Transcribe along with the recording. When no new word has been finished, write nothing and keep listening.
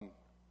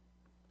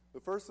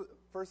First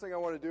thing I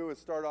want to do is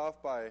start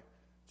off by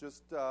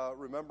just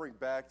remembering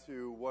back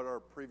to what our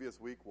previous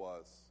week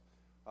was.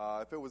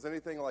 If it was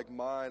anything like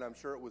mine, I'm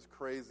sure it was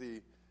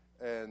crazy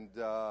and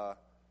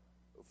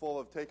full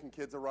of taking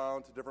kids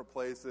around to different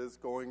places.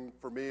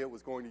 For me, it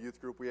was going to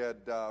youth group. We had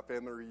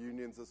family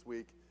reunions this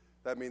week.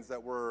 That means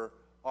that we're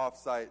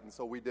off-site, and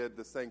so we did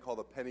this thing called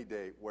a penny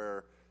date,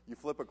 where you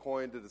flip a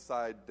coin to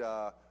decide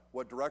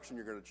what direction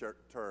you're going to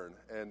turn.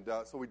 And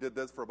so we did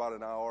this for about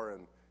an hour,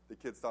 and the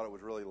kids thought it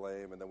was really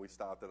lame, and then we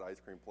stopped at an ice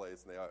cream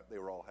place, and they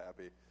were all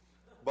happy.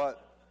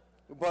 But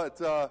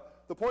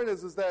the point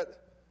is that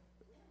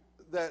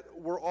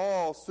we're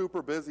all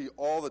super busy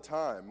all the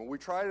time, and we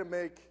try to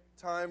make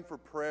time for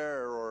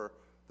prayer or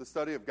the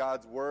study of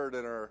God's Word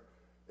on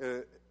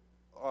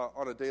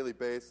a daily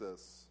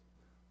basis.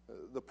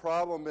 The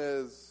problem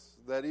is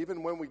that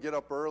even when we get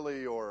up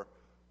early or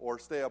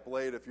stay up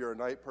late, if you're a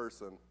night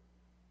person,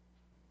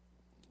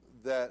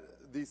 that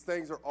these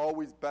things are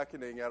always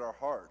beckoning at our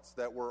hearts,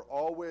 that we're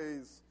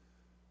always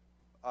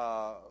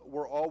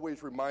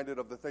reminded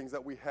of the things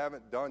that we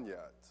haven't done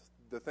yet,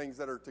 the things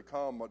that are to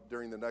come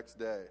during the next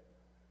day.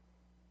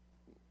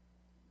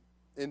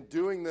 In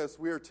doing this,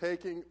 we are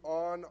taking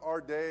on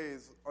our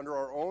days under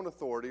our own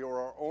authority or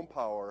our own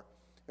power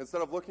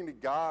instead of looking to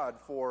God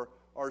for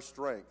our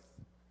strength.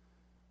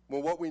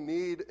 When what we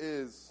need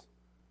is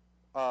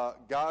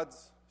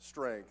God's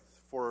strength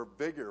for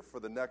vigor for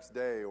the next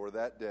day or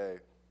that day,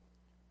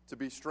 to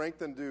be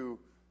strengthened to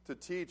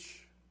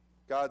teach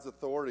God's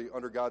authority,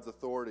 under God's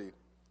authority,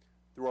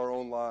 through our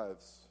own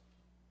lives.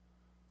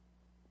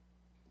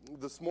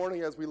 This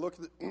morning, as we look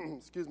at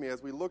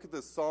as we look at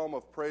this psalm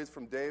of praise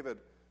from David,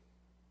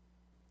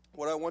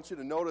 what I want you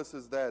to notice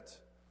is that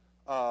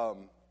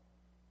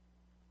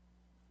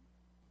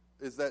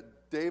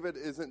David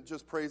isn't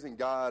just praising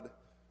God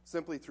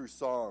simply through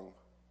song,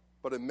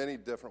 but in many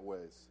different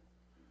ways.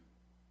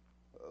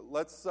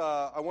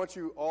 I want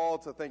you all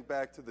to think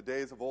back to the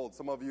days of old.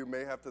 Some of you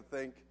may have to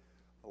think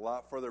a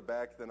lot further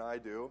back than I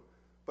do,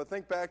 but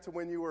think back to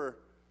when you were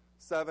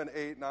 7,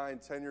 8, 9,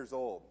 10 years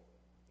old.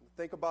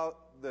 Think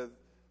about the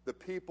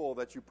people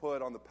that you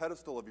put on the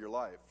pedestal of your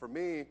life. For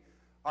me,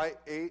 I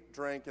ate,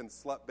 drank, and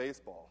slept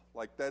baseball.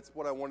 Like, that's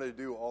what I wanted to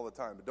do all the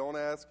time. But don't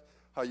ask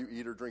how you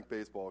eat or drink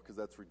baseball, because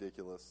that's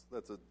ridiculous.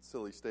 That's a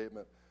silly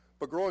statement.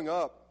 But growing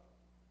up,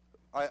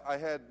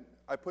 I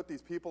put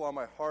these people on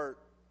my heart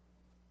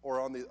or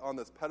on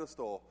this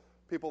pedestal,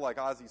 people like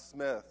Ozzie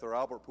Smith or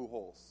Albert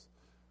Pujols.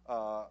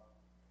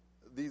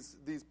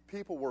 These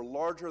people were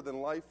larger than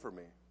life for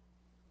me.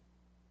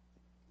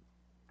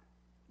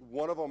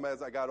 One of them,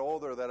 as I got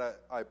older,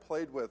 that I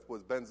played with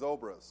was Ben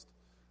Zobrist.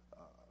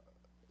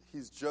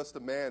 He's just a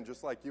man,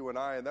 just like you and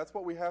I, and that's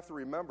what we have to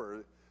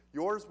remember.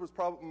 Yours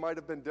might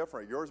have been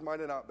different. Yours might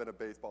have not been a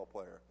baseball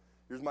player.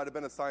 Yours might have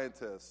been a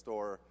scientist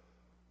or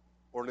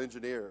an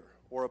engineer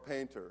or a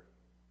painter.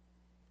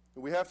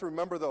 And we have to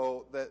remember,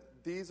 though, that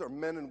these are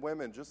men and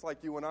women just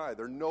like you and I.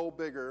 They're no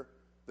bigger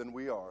than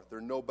we are. They're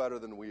no better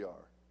than we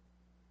are.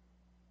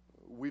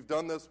 We've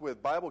done this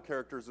with Bible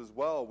characters as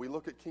well. We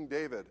look at King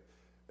David,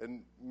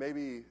 and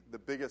maybe the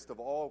biggest of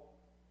all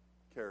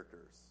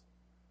characters.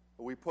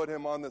 We put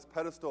him on this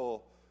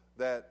pedestal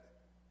that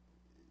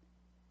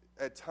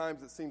at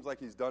times it seems like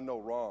he's done no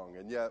wrong,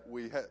 and yet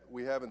we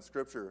have in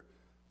Scripture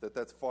that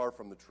that's far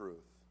from the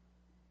truth.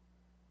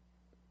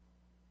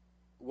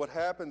 What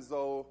happens,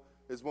 though,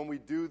 is when we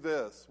do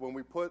this, when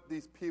we put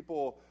these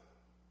people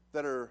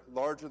that are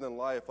larger than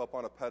life up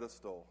on a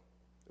pedestal,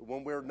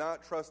 when we're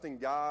not trusting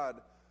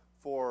God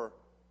for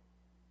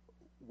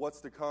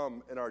what's to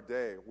come in our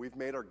day, we've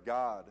made our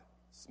God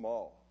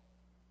small.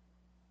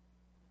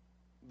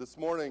 This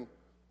morning,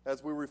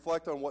 as we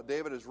reflect on what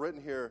David has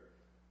written here,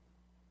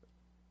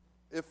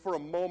 if for a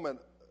moment,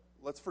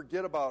 let's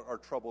forget about our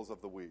troubles of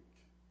the week.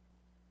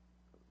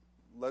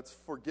 Let's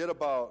forget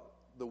about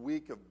the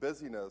week of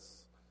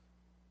busyness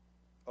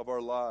of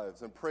our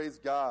lives and praise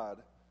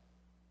God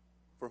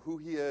for who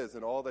He is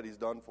and all that He's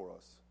done for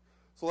us.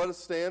 So let us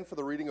stand for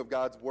the reading of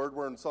God's Word.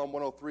 We're in Psalm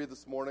 103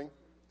 this morning.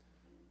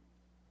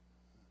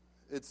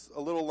 It's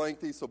a little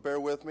lengthy, so bear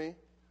with me.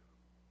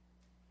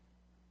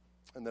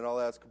 And then I'll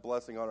ask a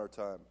blessing on our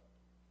time.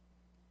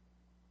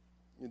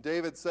 And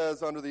David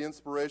says, under the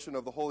inspiration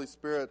of the Holy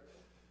Spirit,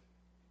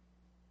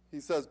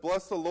 he says,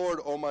 "Bless the Lord,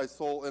 O my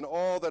soul, and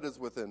all that is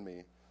within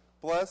me.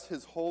 Bless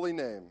His holy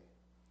name.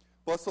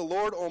 Bless the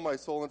Lord, O my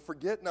soul, and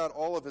forget not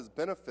all of His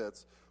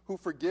benefits, who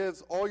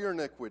forgives all your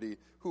iniquity,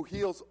 who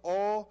heals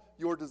all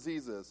your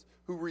diseases,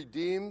 who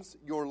redeems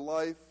your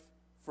life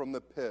from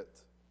the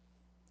pit,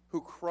 who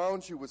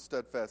crowns you with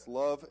steadfast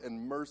love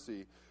and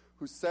mercy,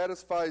 who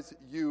satisfies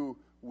you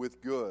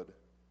with good,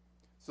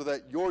 so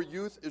that your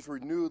youth is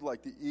renewed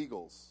like the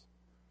eagles.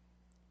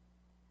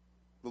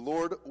 The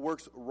Lord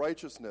works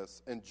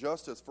righteousness and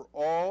justice for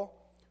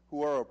all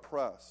who are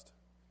oppressed.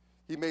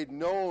 He made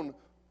known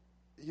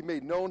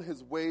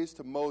His ways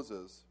to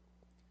Moses,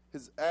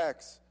 His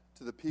acts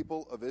to the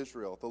people of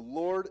Israel. The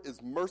Lord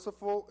is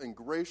merciful and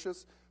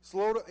gracious,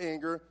 slow to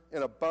anger,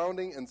 and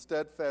abounding in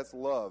steadfast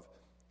love.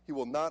 He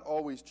will not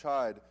always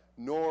chide,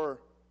 nor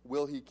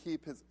will he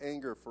keep his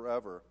anger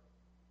forever.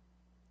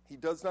 He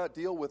does not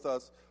deal with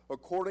us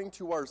according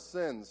to our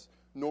sins,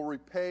 nor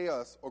repay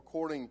us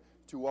according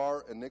to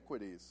our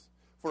iniquities.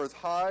 For as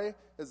high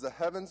as the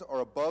heavens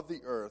are above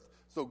the earth,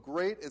 so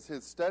great is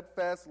his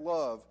steadfast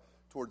love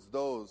towards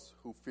those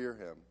who fear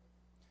him.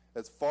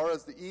 As far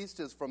as the east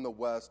is from the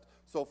west,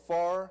 so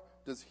far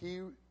does he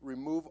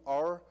remove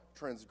our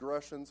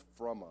transgressions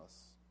from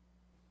us.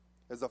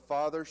 As a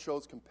father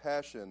shows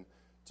compassion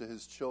to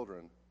his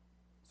children,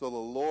 so the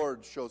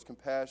Lord shows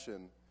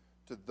compassion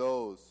to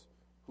those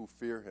who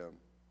fear him.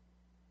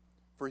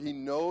 For he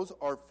knows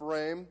our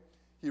frame,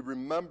 he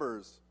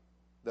remembers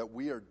that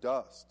we are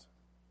dust.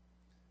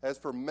 As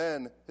for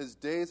men, his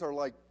days are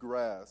like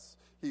grass.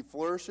 He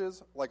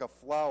flourishes like a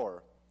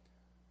flower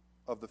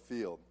of the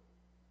field.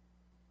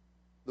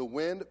 The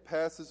wind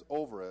passes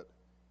over it,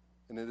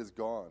 and it is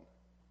gone,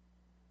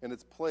 and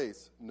its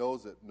place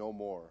knows it no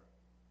more.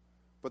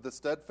 But the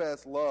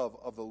steadfast love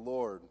of the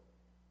Lord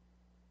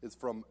is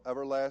from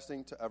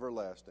everlasting to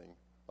everlasting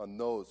on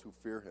those who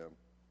fear him,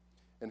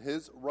 and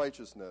his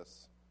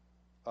righteousness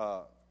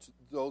to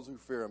those who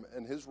fear him,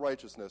 and his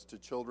righteousness to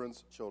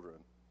children's children.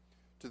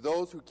 To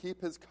those who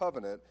keep his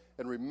covenant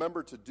and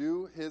remember to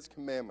do his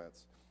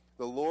commandments,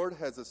 the Lord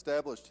has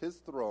established his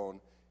throne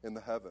in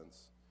the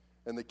heavens,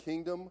 and the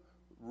kingdom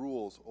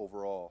rules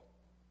over all.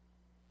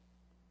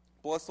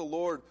 Bless the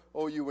Lord,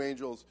 O you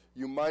angels,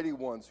 you mighty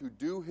ones who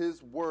do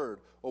his word,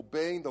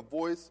 obeying the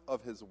voice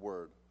of his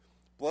word.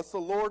 Bless the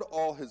Lord,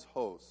 all his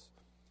hosts,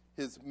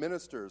 his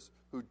ministers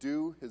who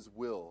do his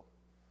will.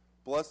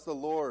 Bless the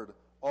Lord,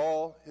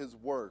 all his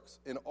works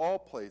in all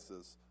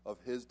places of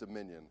his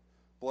dominion.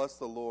 Bless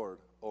the Lord,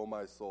 O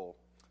my soul.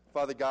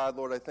 Father God,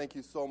 Lord, I thank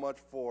you so much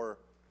for,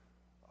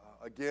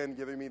 again,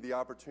 giving me the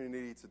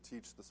opportunity to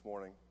teach this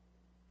morning.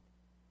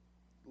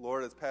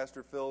 Lord, as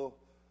Pastor Phil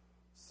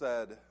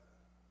said,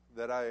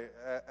 that I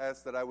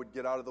asked that I would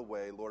get out of the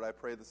way, Lord, I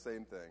pray the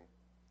same thing.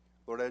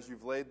 Lord, as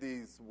you've laid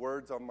these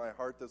words on my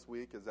heart this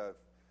week, as I've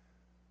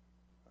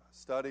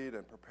studied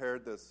and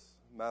prepared this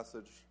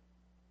message,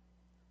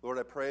 Lord,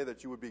 I pray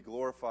that you would be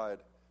glorified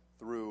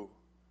through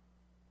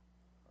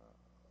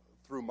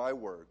my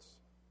words,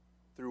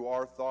 through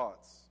our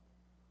thoughts.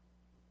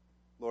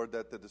 Lord,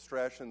 that the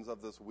distractions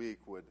of this week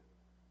would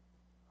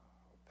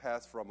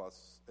pass from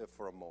us if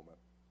for a moment.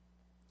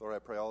 Lord, I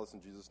pray all this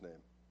in Jesus' name.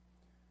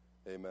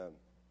 Amen.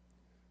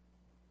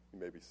 You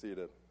may be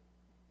seated.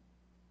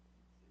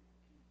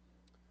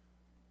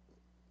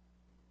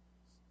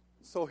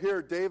 So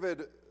here,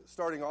 David,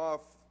 starting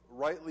off,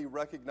 rightly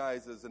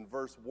recognizes in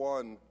verse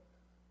 1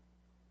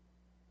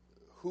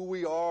 who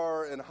we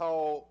are and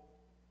how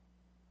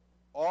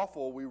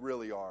awful we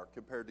really are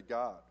compared to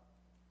God.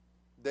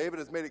 David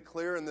has made it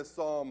clear in this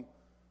psalm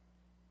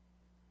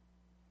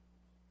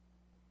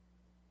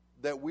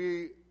that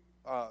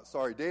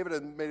David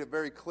has made it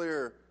very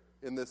clear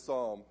in this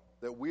psalm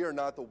that we are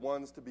not the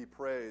ones to be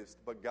praised,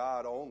 but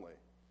God only.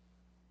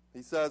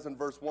 He says in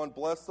verse 1,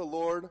 "Bless the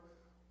Lord,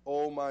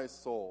 O my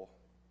soul."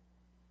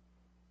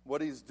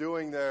 What he's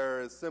doing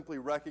there is simply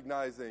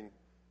recognizing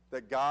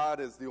that God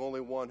is the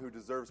only one who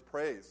deserves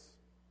praise.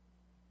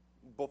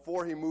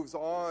 Before he moves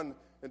on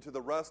into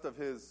the rest of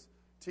his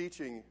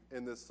teaching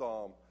in this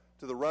psalm,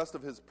 to the rest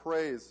of his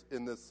praise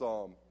in this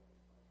psalm,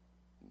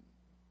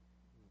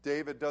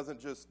 David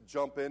doesn't just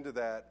jump into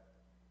that,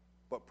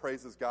 but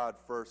praises God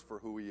first for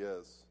who he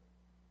is.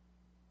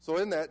 So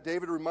in that,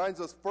 David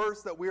reminds us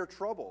first that we are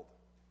troubled.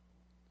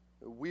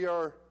 We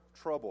are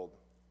troubled.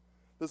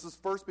 This is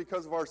first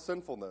because of our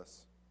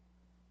sinfulness.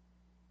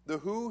 The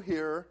who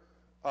here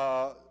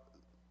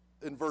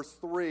in verse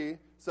 3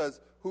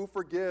 says, "Who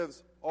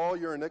forgives all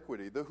your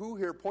iniquity." The who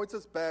here points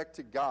us back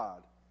to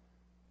God,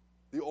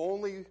 the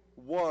only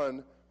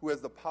one who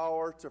has the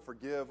power to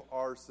forgive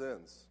our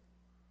sins.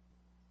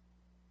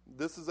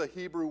 This is a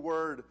Hebrew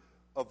word,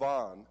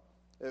 avon,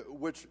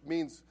 which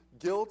means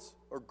guilt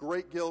or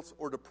great guilt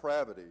or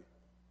depravity.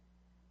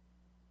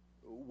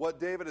 What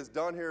David has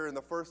done here in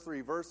the first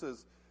 3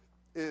 verses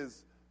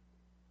is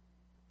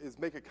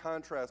make a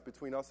contrast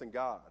between us and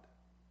God.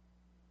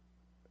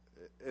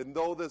 And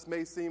though this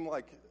may seem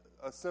like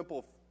a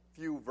simple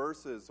few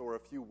verses or a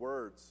few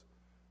words,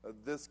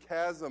 this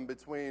chasm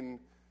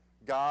between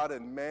God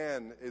and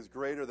man is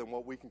greater than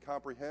what we can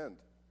comprehend.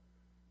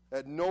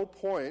 At no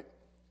point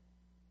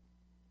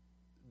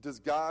does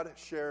God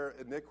share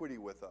iniquity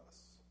with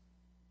us.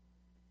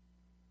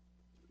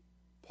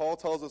 Paul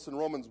tells us in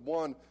Romans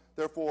 1,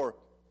 "Therefore,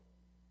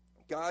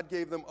 God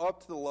gave them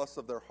up to the lusts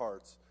of their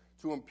hearts,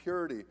 to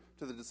impurity,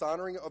 to the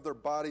dishonoring of their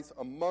bodies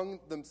among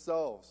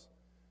themselves,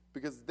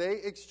 because they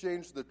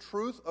exchanged the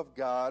truth of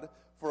God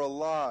for a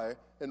lie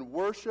and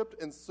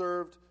worshipped and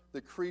served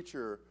the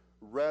creature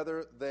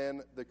rather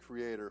than the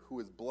Creator, who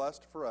is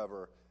blessed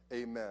forever.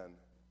 Amen."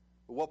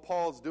 But what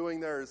Paul's doing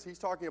there is he's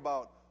talking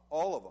about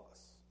all of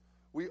us.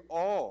 We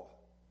all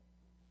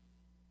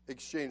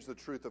exchange the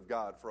truth of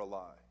God for a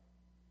lie.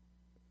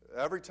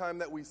 Every time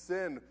that we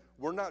sin,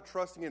 we're not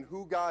trusting in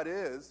who God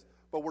is,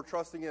 but we're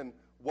trusting in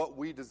what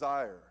we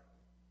desire.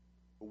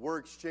 We're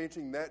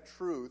exchanging that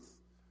truth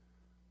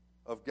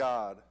of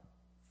God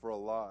for a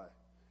lie.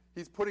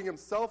 He's putting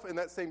himself in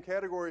that same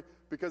category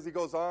because he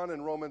goes on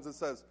in Romans and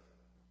says,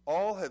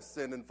 all have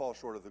sinned and fall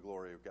short of the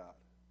glory of God.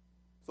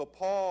 So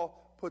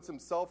Paul puts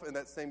himself in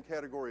that same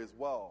category as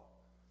well.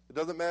 It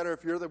doesn't matter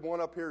if you're the one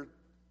up here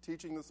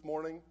teaching this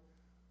morning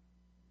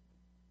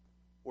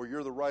or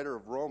you're the writer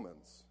of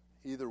Romans.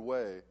 Either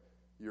way,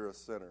 you're a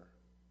sinner.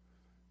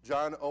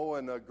 John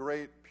Owen, a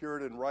great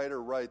Puritan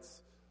writer,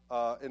 writes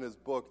in his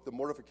book, The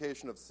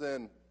Mortification of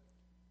Sin,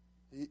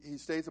 he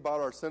states about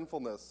our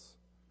sinfulness.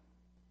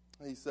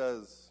 He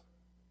says,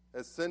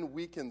 as sin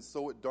weakens,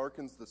 so it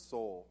darkens the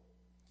soul.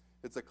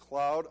 It's a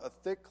cloud, a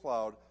thick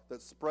cloud,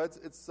 that spreads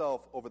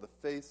itself over the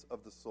face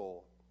of the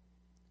soul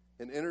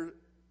and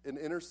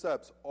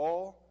intercepts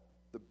all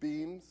the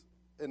beams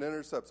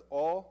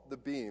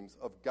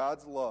of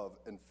God's love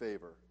and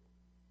favor.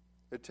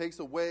 It takes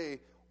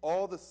away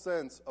all the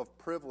sense of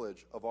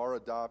privilege of our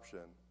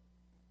adoption.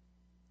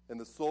 And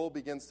the soul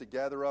begins to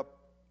gather up,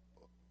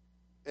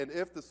 and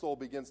if the soul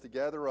begins to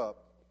gather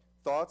up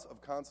thoughts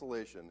of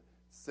consolation,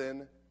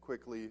 sin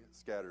quickly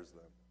scatters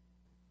them.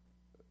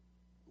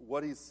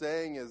 What he's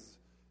saying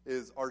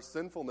is our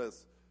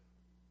sinfulness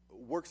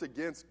works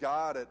against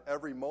God at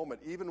every moment.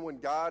 Even when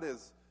God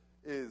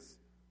is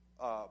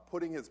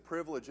putting his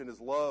privilege and his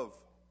love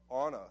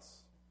on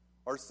us,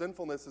 our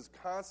sinfulness is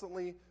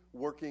constantly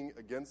working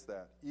against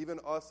that, even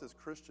us as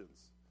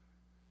Christians.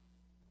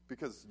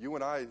 Because you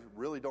and I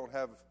really don't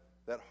have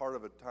that hard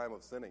of a time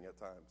of sinning at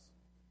times.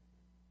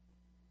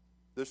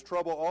 This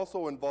trouble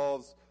also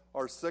involves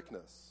our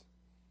sickness.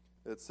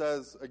 It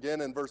says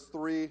again in verse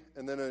 3,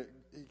 and then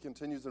he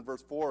continues in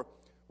verse 4.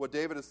 What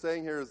David is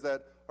saying here is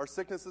that our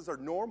sicknesses are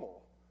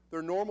normal.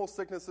 They're normal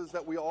sicknesses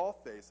that we all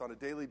face on a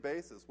daily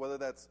basis, whether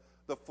that's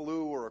the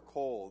flu or a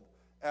cold,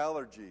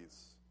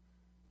 allergies,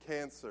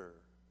 cancer,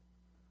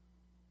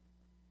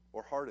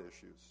 or heart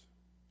issues.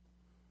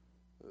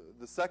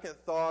 The second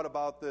thought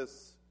about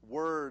this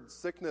word,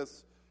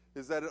 sickness,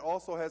 is that it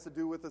also has to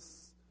do with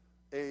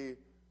a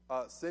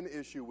sin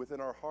issue within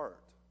our heart.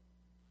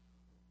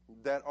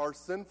 That our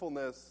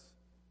sinfulness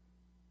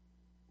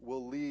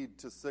will lead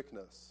to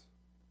sickness.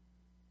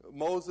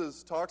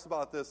 Moses talks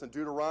about this in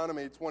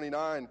Deuteronomy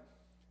 29,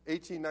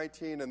 18,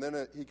 19, and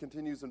then he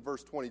continues in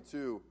verse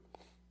 22.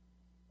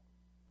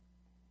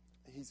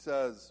 He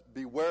says,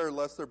 beware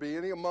lest there be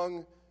any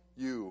among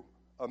you,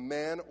 a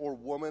man or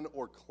woman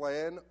or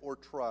clan or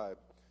tribe,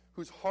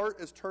 whose heart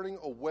is turning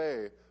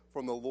away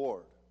from the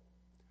Lord,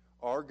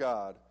 our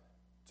God,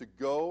 to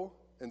go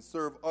and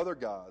serve other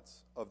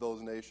gods of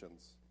those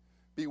nations.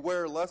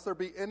 Beware lest there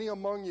be any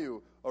among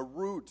you a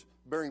root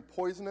bearing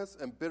poisonous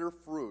and bitter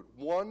fruit,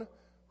 one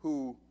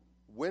who,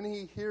 when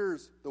he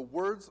hears the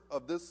words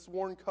of this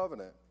sworn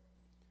covenant,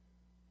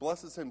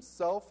 blesses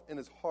himself in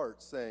his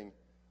heart, saying,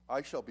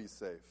 I shall be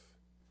safe,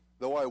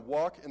 though I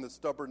walk in the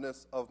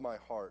stubbornness of my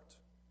heart.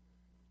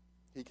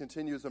 He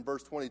continues in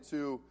verse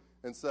 22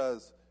 and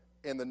says,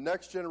 and the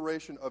next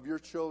generation of your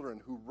children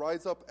who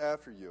rise up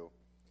after you,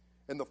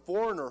 and the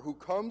foreigner who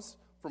comes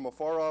from a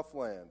far-off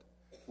land,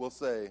 will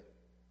say,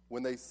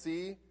 when they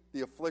see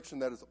the affliction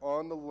that is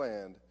on the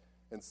land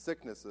and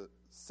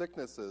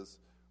sicknesses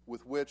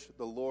with which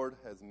the Lord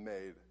has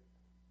made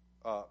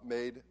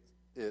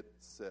it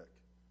sick.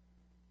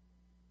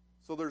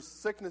 So there's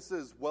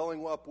sicknesses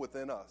welling up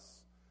within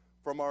us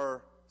from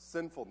our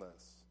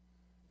sinfulness.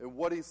 And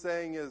what he's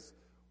saying is,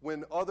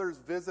 when others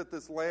visit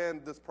this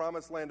land, this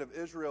promised land of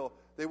Israel,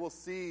 they will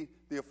see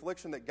the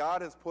affliction that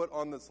God has put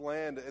on this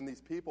land and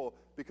these people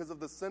because of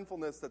the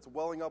sinfulness that's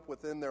welling up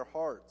within their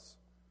hearts.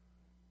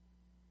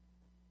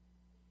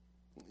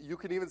 You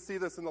can even see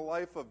this in the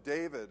life of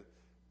David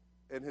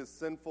and his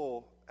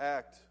sinful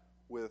act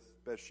with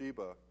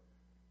Bathsheba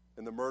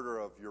and the murder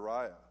of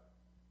Uriah.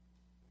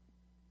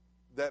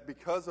 That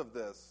because of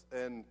this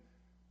and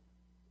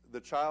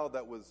the child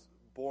that was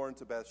born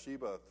to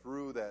Bathsheba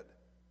through that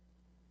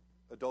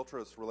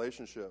adulterous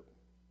relationship,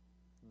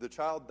 the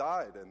child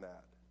died in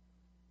that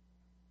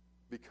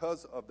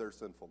because of their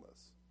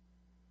sinfulness.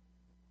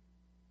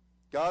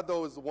 God,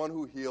 though, is the one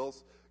who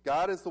heals.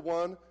 God is the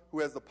one who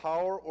has the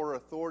power or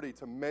authority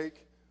to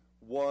make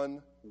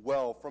one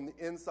well from the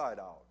inside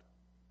out.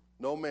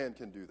 No man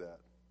can do that.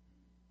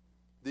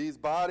 These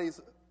bodies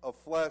of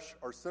flesh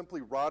are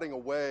simply rotting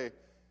away.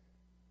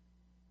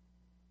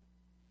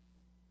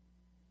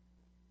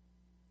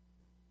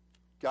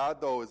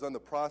 God, though, is in the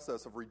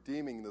process of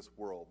redeeming this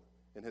world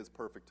in his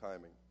perfect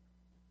timing.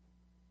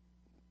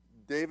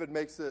 David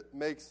makes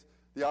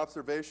the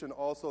observation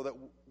also that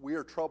we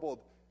are troubled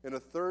in a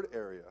third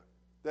area,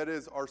 that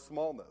is our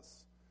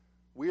smallness.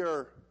 We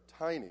are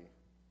tiny.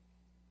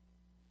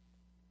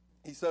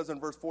 He says in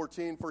verse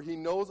 14, for he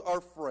knows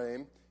our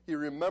frame, he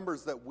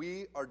remembers that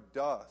we are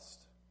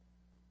dust.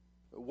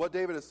 What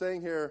David is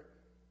saying here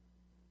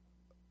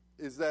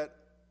is that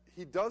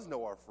he does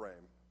know our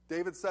frame.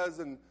 David says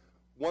in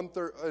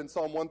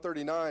Psalm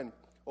 139,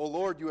 O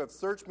Lord, you have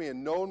searched me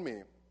and known me.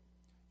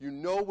 You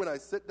know when I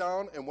sit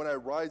down and when I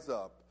rise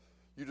up.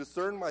 You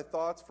discern my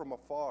thoughts from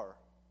afar.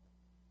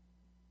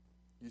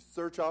 You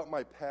search out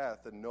my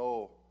path and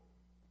know.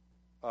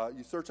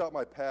 You search out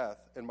my path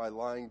and my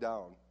lying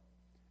down,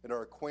 and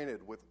are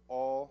acquainted with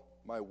all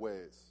my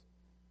ways.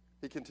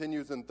 He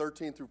continues in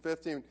 13 through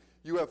 15.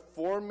 You have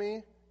formed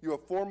me. You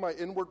have formed my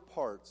inward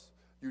parts.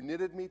 You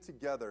knitted me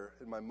together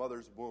in my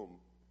mother's womb.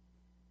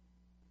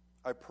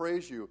 I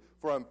praise you,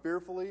 for I am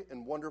fearfully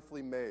and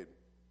wonderfully made.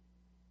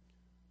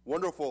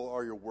 Wonderful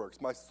are your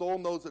works. My soul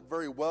knows it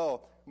very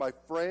well. My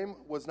frame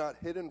was not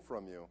hidden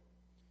from you.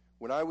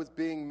 When I was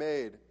being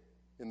made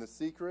in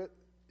secret,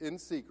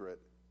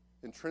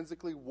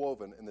 intrinsically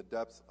woven in the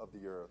depths of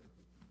the earth.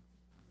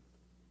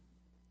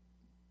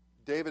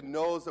 David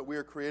knows that we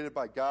are created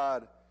by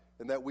God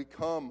and that we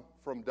come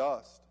from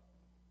dust.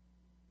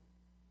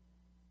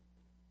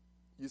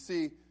 You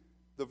see,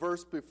 the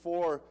verse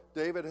before,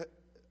 David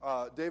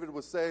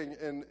was saying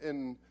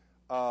in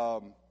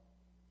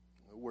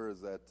where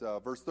is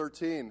that? Verse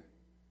 13,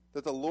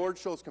 that the Lord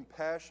shows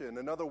compassion.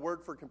 Another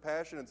word for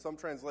compassion, in some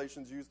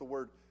translations use the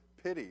word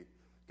pity.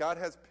 God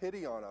has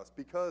pity on us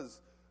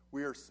because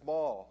we are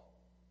small.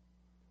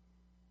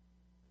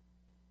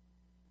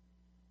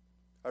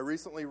 I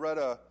recently read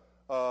a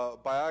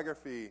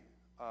biography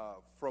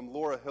from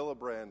Laura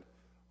Hillebrand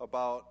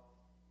about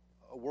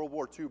a World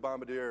War II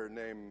bombardier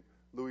named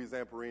Louis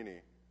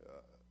Zamperini.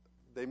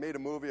 They made a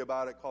movie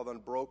about it called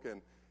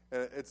Unbroken.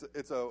 And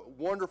it's a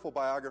wonderful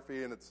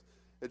biography, and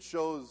it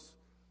shows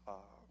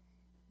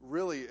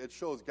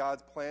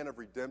God's plan of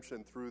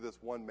redemption through this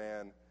one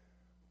man.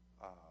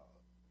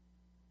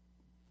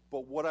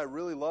 But what I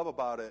really love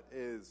about it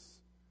is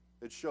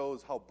it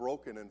shows how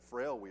broken and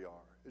frail we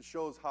are. It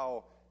shows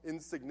how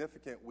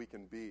insignificant we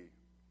can be.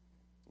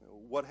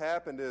 What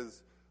happened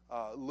is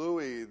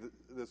Louis,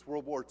 this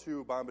World War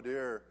II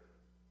bombardier,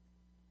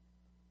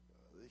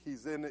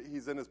 he's in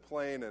his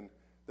plane, and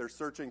they're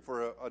searching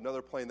for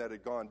another plane that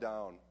had gone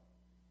down.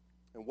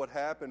 And what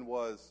happened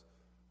was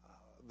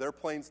their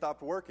plane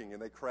stopped working,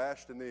 and they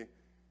crashed in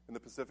the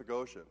Pacific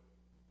Ocean.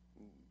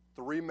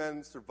 3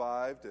 men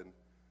survived, and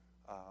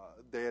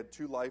they had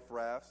 2 life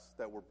rafts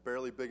that were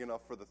barely big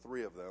enough for the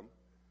 3 of them.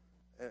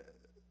 And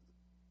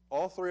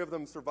all 3 of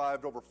them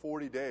survived over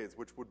 40 days,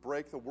 which would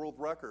break the world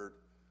record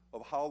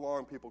of how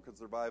long people could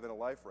survive in a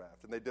life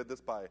raft. And they did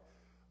this by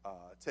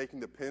taking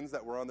the pins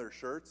that were on their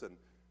shirts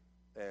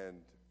and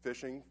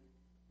fishing.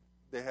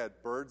 They had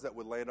birds that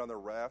would land on their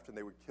raft, and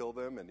they would kill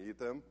them and eat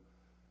them.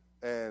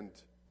 And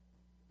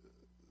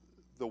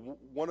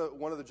one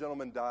of the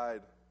gentlemen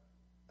died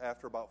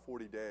after about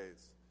 40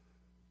 days.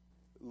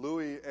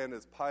 Louis and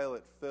his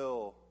pilot,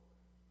 Phil,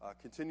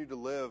 continued to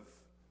live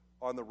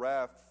on the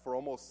raft for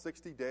almost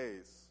 60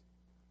 days.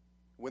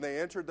 When they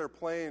entered their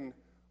plane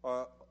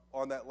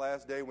on that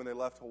last day when they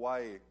left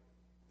Hawaii,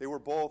 they were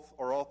both,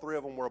 or all 3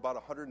 of them, were about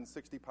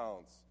 160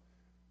 pounds.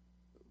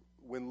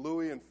 When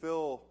Louis and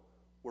Phil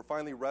were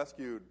finally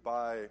rescued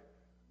by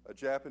a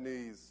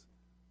Japanese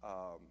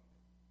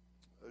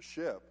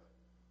ship,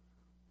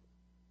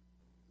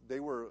 they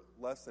were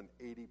less than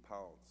 80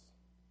 pounds.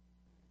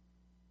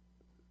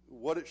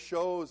 What it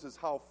shows is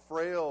how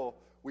frail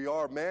we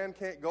are. Man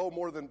can't go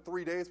more than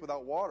 3 days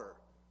without water,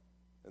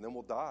 and then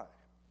we'll die.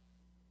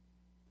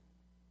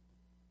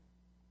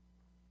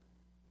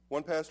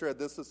 One pastor had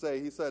this to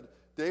say. He said,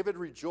 David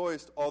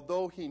rejoiced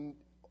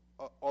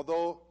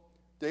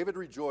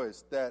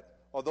that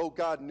although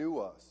God knew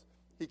us,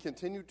 he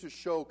continued to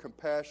show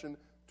compassion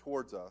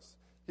towards us.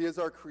 He is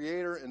our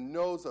creator and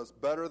knows us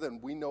better than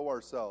we know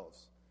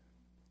ourselves.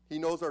 He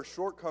knows our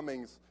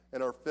shortcomings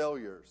and our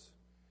failures.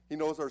 He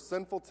knows our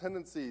sinful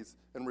tendencies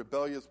and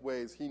rebellious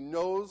ways. He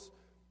knows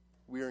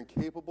we are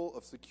incapable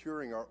of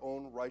securing our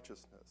own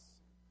righteousness.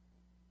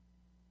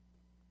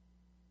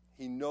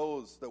 He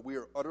knows that we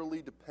are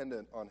utterly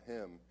dependent on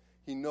him.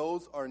 He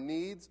knows our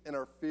needs and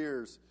our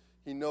fears.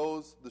 He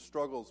knows the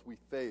struggles we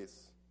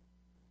face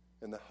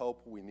and the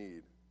help we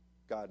need.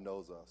 God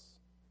knows us.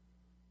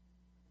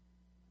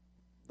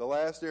 The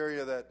last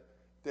area that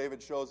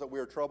David shows that we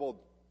are troubled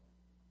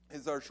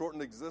is our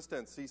shortened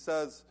existence. He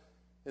says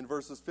in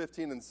verses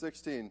 15 and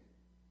 16,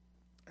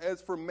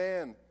 as for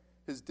man,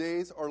 his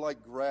days are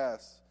like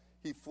grass.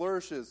 He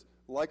flourishes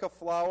like a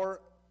flower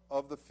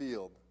of the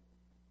field.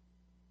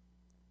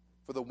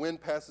 For the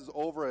wind passes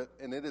over it,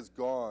 and it is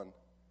gone,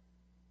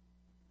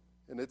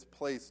 and its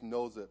place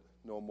knows it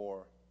no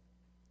more.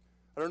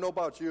 I don't know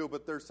about you,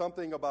 but there's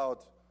something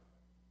about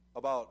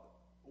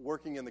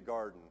working in the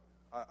garden.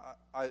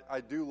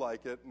 I do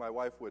like it. My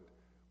wife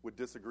would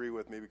disagree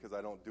with me because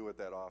I don't do it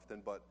that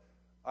often, but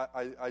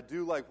I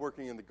do like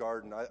working in the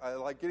garden. I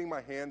like getting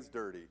my hands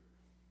dirty.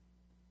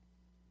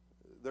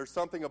 There's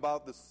something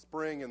about the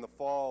spring and the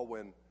fall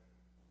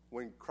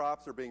when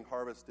crops are being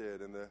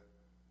harvested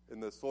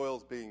and the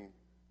soil's being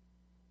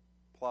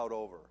plowed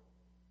over.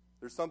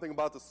 There's something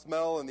about the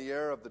smell and the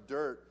air of the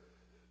dirt.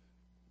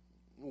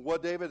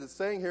 What David is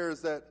saying here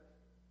is that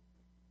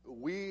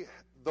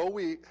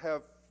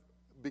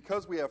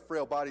because we have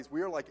frail bodies,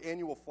 we are like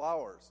annual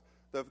flowers.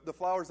 The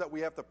flowers that we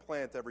have to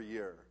plant every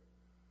year.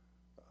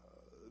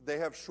 They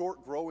have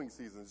short growing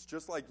seasons,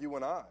 just like you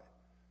and I.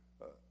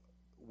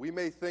 We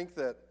may think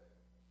that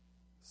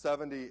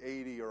 70,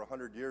 80, or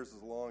 100 years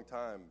is a long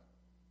time,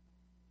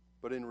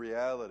 but in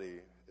reality,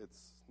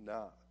 it's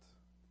not.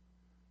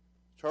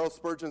 Charles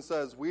Spurgeon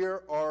says, we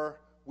are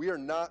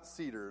not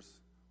cedars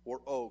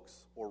or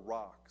oaks or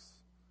rocks,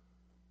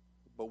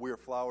 but we are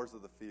flowers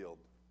of the field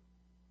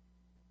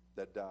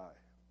that die.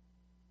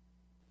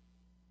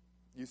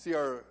 You see,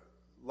 our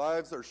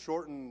lives are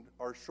shortened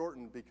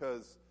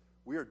because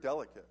we are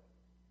delicate.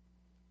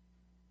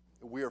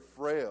 We are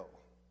frail.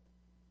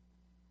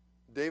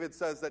 David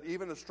says that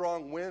even a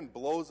strong wind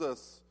blows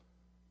us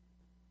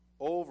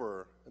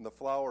over and the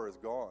flower is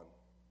gone.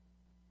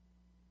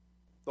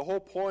 The whole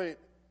point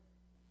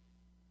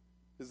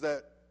is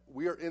that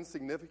we are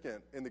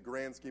insignificant in the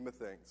grand scheme of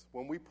things.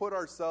 When we put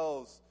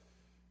ourselves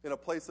in a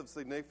place of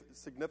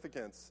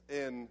significance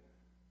in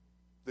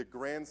the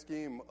grand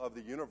scheme of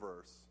the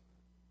universe,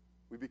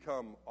 we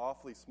become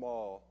awfully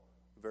small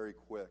very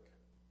quick.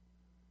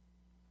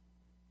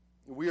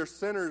 We are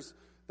sinners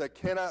that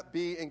cannot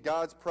be in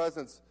God's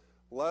presence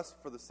less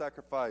for the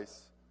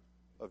sacrifice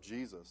of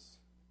Jesus.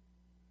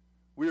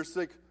 We are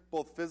sick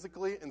both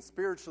physically and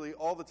spiritually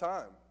all the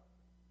time.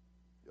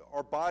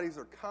 Our bodies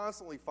are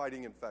constantly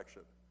fighting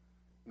infection.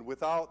 And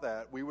without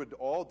that, we would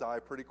all die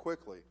pretty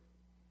quickly.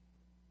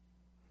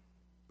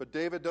 But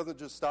David doesn't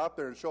just stop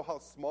there and show how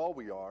small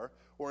we are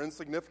or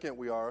insignificant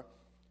we are.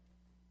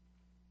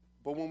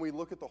 But when we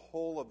look at the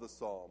whole of the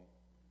psalm,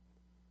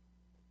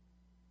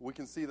 we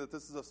can see that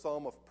this is a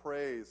psalm of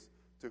praise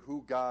to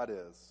who God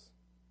is.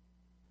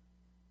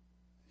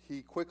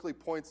 He quickly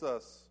points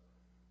us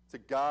to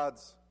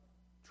God's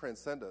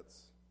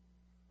transcendence.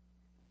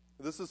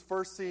 This is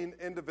first seen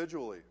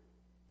individually.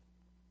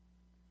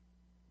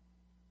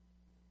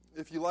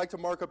 If you like to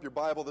mark up your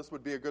Bible, this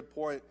would be a good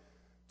point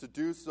to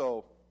do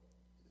so.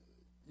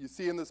 You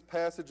see in this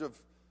passage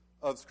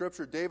of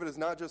Scripture, David is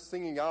not just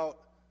singing out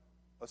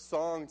a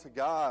song to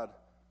God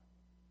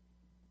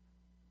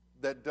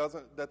that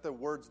the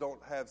words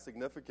don't have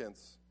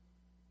significance,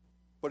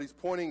 but he's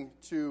pointing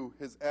to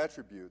his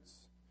attributes.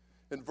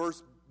 In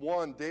verse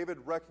 1, David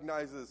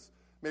recognizes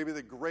maybe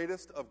the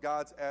greatest of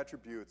God's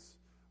attributes,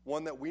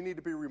 one that we need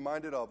to be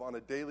reminded of on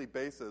a daily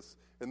basis,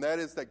 and that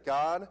is that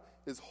God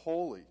is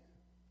holy.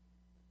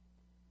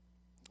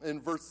 In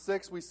verse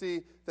 6, we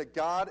see that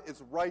God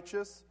is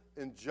righteous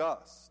and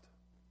just.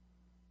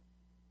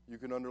 You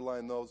can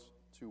underline those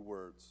two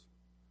words.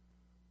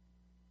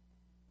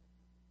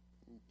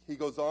 He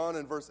goes on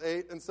in verse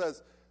 8 and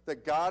says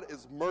that God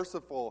is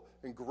merciful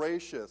and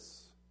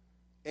gracious,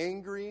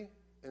 angry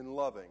and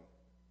loving.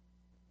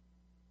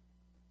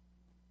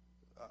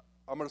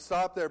 I'm going to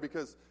stop there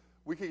because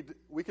we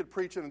could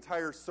preach an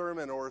entire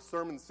sermon or a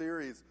sermon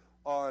series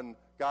on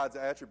God's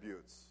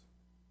attributes,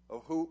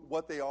 of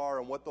what they are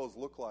and what those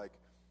look like.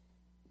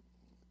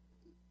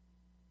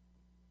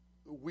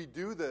 We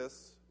do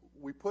this,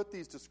 we put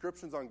these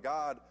descriptions on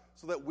God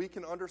so that we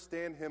can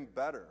understand him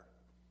better.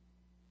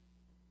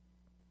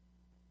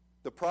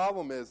 The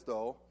problem is,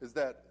 though, is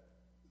that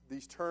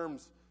these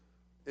terms,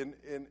 in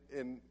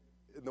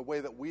the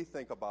way that we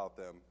think about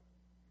them,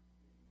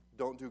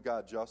 don't do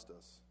God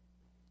justice.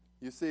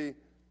 You see,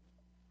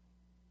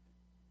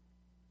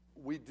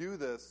 we do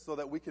this so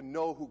that we can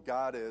know who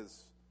God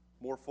is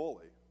more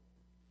fully.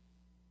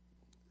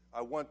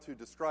 I want to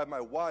describe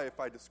my wife.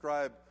 I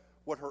describe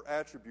what her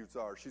attributes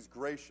are. She's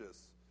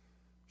gracious.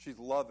 She's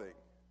loving.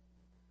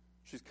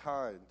 She's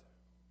kind.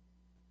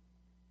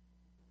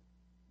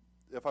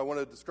 If I want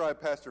to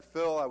describe Pastor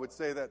Phil, I would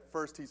say that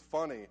first he's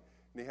funny,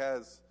 and he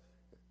has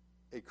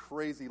a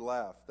crazy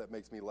laugh that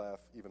makes me laugh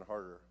even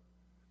harder.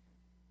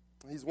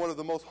 He's one of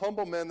the most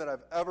humble men that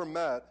I've ever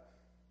met,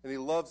 and he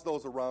loves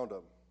those around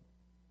him.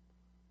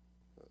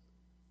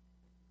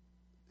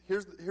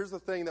 Here's the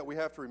thing that we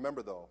have to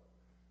remember, though,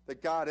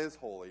 that God is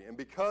holy. And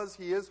because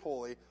he is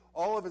holy,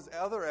 all of his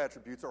other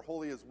attributes are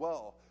holy as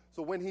well.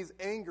 So when he's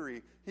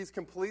angry, he's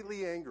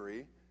completely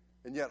angry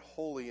and yet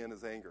holy in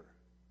his anger.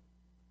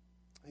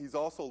 He's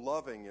also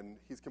loving, and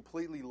he's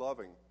completely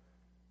loving.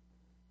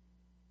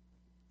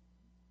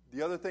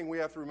 The other thing we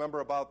have to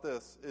remember about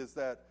this is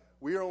that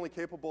we are only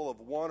capable of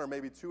one or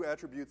maybe two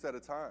attributes at a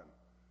time.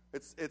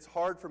 It's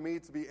hard for me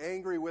to be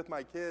angry with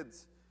my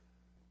kids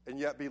and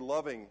yet be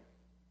loving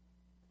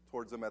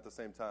towards them at the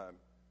same time.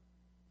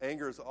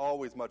 Anger is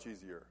always much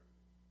easier.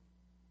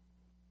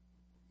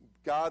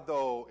 God,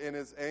 though, in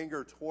his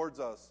anger towards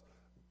us,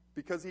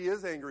 because he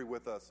is angry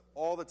with us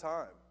all the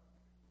time,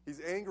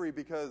 he's angry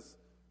because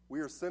we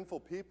are sinful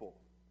people,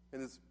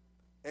 and his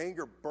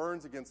anger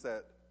burns against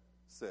that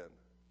sin.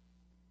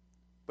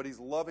 But he's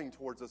loving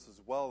towards us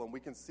as well, and we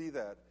can see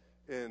that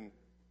in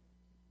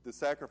the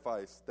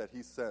sacrifice that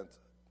he sent,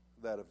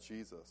 that of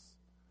Jesus.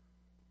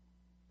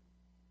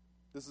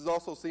 This is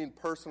also seen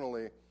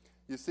personally.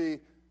 You see,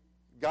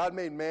 God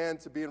made man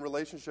to be in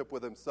relationship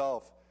with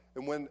himself,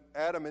 and when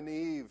Adam and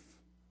Eve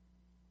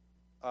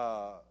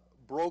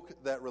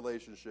broke that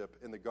relationship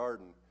in the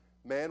garden,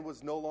 man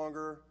was no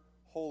longer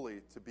holy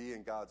to be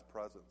in God's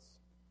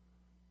presence.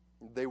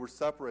 They were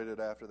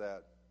separated after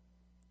that.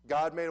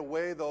 God made a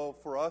way, though,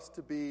 for us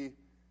to be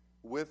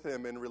with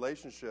him in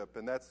relationship,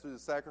 and that's through the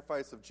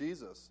sacrifice of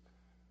Jesus.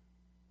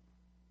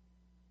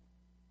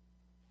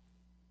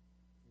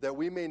 That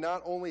we may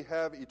not only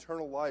have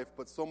eternal life,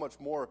 but so much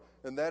more,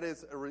 and that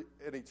is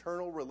an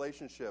eternal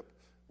relationship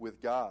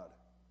with God.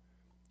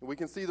 And we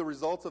can see the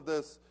results of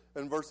this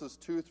in verses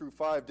 2 through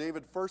 5.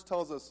 David first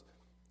tells us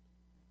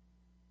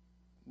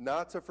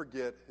not to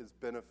forget his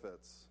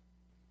benefits.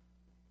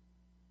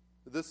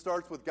 This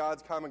starts with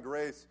God's common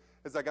grace.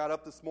 As I got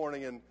up this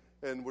morning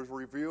and was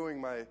reviewing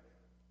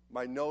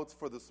my notes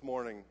for this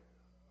morning,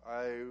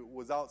 I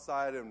was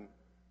outside and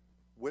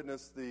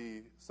witnessed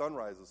the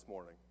sunrise this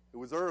morning. It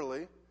was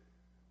early.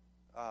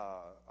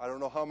 I don't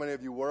know how many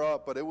of you were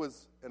up, but it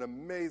was an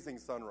amazing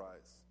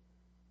sunrise.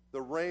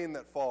 The rain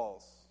that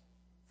falls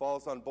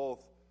on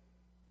both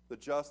the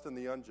just and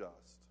the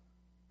unjust.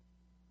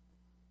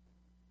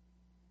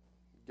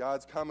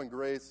 God's common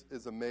grace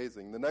is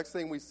amazing. The next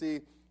thing we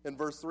see in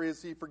verse 3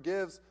 is he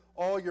forgives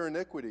all your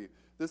iniquity.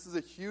 This is a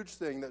huge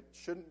thing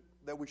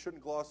that we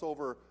shouldn't gloss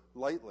over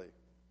lightly.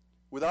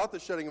 Without the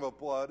shedding of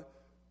blood,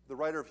 the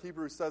writer of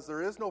Hebrews says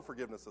there is no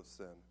forgiveness of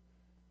sin.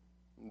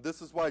 And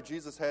this is why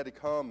Jesus had to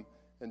come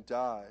and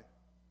die.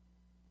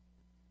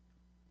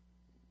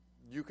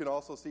 You can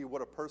also see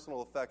what a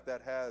personal effect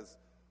that has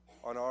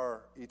on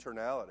our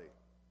eternality,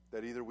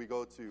 that either we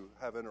go to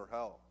heaven or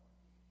hell.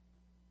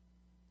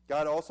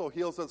 God also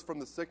heals us from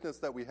the sickness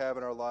that we have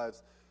in our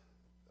lives.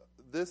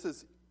 This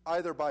is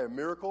either by a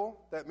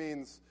miracle, that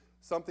means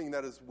something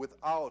that is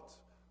without,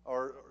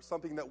 or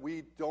something that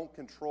we don't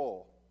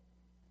control,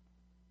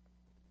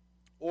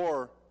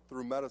 or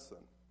through medicine.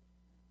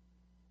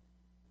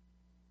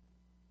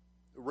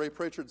 Ray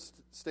Pritchard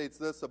states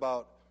this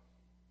about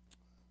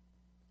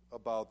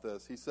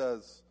this. He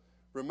says,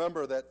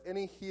 remember that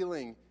any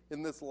healing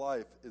in this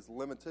life is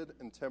limited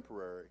and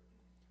temporary.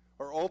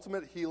 Our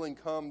ultimate healing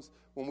comes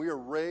when we are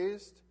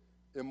raised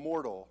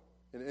immortal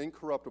and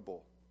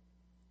incorruptible.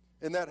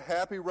 In that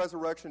happy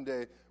resurrection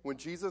day, when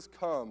Jesus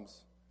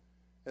comes,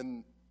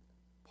 and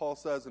Paul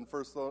says in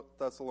 1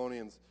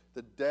 Thessalonians,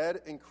 the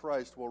dead in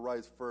Christ will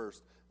rise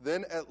first.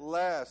 Then at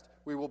last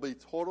we will be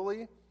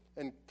totally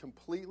and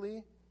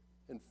completely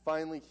and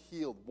finally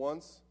healed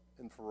once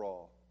and for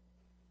all.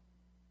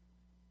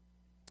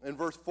 In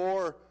verse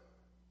 4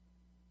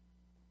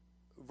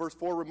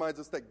 reminds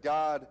us that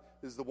God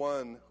is the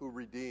one who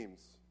redeems.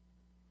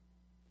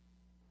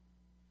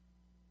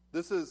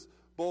 This is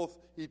both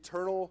the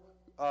eternal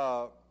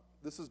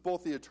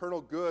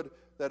good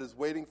that is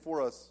waiting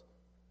for us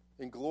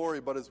in glory,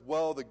 but as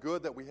well the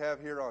good that we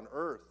have here on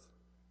earth.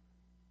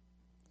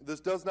 This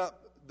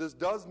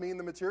does mean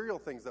the material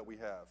things that we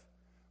have.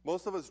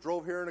 Most of us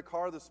drove here in a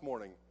car this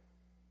morning.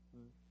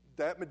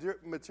 That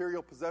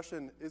material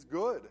possession is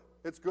good.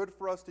 It's good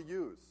for us to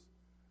use.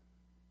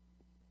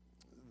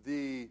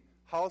 The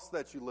house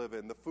that you live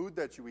in, the food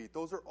that you eat,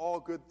 those are all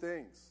good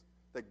things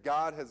that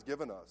God has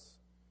given us.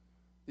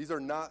 These are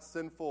not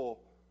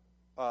sinful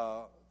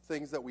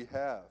things that we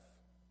have.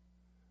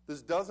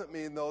 This doesn't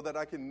mean, though, that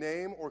I can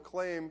name or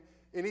claim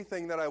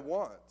anything that I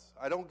want.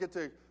 I don't get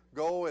to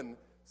go and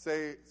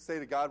say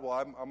to God, well,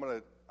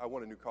 I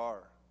want a new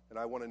car, and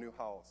I want a new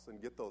house,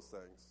 and get those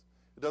things.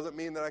 It doesn't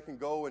mean that I can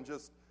go and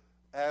just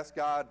ask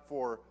God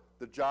for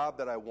the job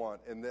that I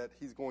want and that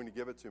he's going to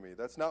give it to me.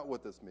 That's not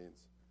what this means.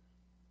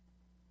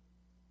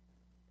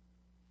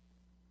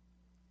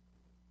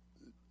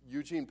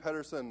 Eugene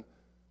Peterson,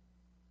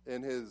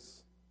 in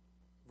his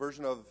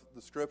version of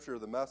the scripture,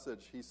 the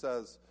Message, he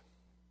says,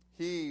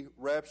 he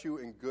wraps you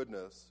in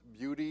goodness,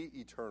 beauty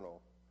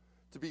eternal.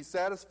 To be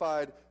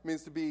satisfied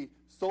means to be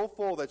so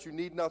full that you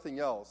need nothing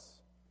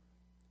else.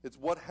 It's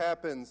what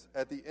happens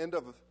at the end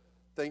of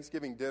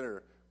Thanksgiving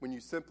dinner when you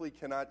simply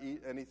cannot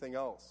eat anything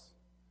else.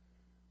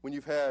 When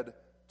you've had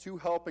 2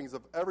 helpings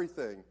of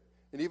everything,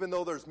 and even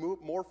though there's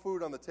more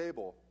food on the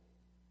table,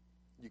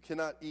 you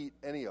cannot eat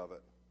any of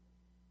it.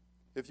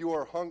 If you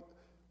are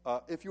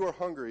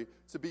hungry,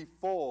 to be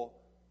full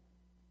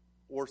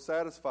or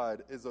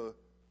satisfied is a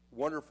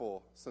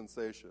wonderful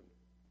sensation.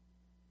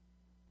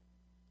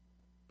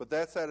 But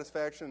that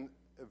satisfaction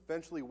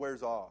eventually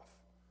wears off,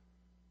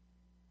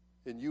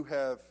 and you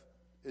have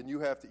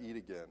to eat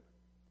again.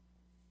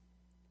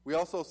 We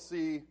also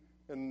see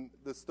in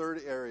this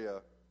third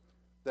area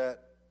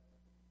that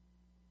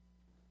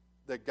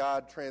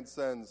God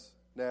transcends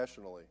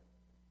nationally.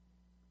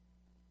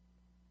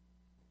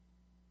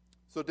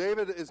 So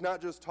David is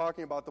not just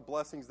talking about the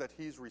blessings that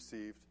he's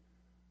received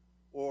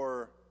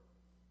or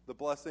the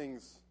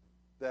blessings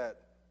that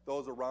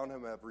those around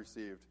him have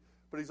received,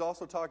 but he's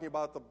also talking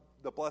about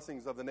the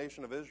blessings of the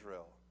nation of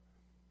Israel.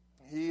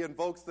 He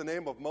invokes the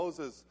name of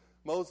Moses.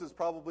 Moses,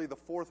 probably the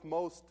 4th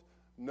most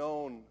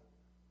known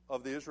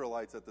of the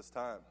Israelites at this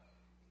time.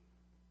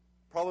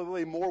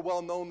 Probably more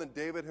well known than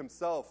David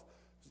himself.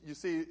 You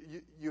see,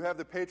 you have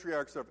the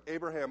patriarchs of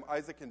Abraham,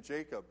 Isaac, and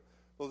Jacob.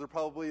 Those are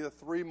probably the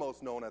 3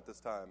 most known at this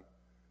time.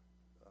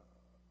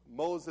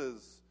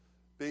 Moses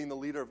being the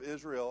leader of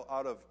Israel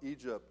out of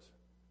Egypt,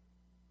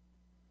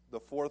 the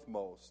 4th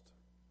most.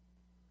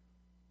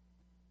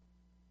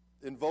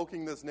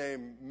 invoking this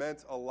name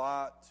meant a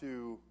lot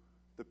to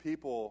the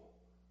people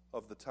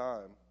of the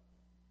time.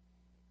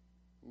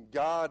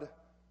 God,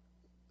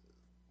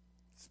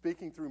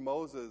 speaking to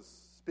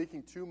Moses,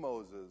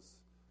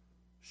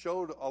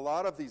 showed a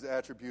lot of these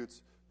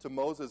attributes to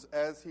Moses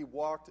as he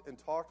walked and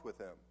talked with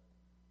him,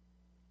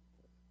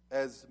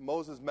 as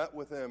Moses met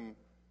with him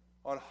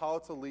on how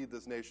to lead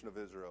this nation of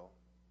Israel,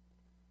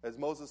 as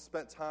Moses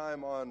spent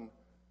time on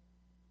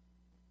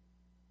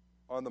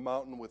the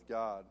mountain with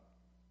God.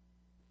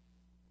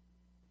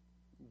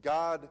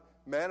 God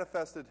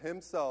manifested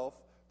himself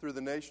through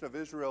the nation of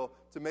Israel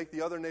to make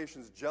the other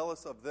nations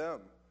jealous of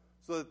them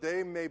so that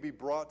they may be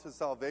brought to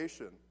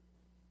salvation.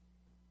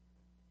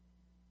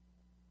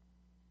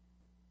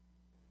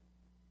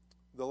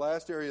 The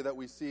last area that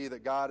we see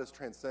that God is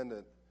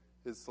transcendent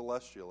is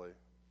celestially.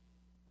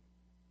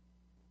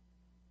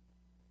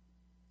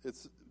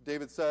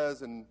 David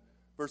says in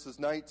verses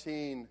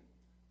 19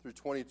 through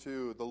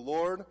 22, "The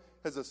Lord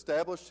has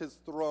established his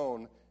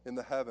throne in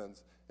the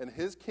heavens, and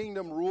his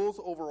kingdom rules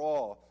over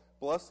all.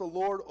 Bless the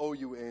Lord, O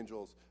you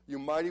angels, you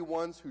mighty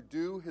ones who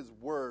do his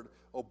word,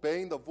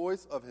 obeying the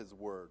voice of his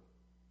word.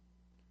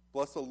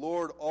 Bless the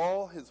Lord,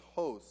 all his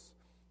hosts,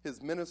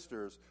 his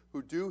ministers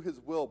who do his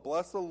will.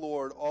 Bless the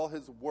Lord, all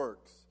his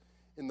works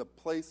in the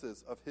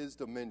places of his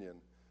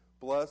dominion.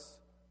 Bless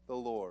the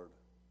Lord,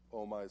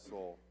 O my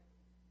soul."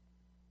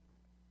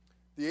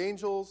 The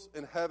angels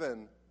in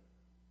heaven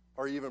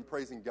are even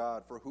praising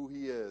God for who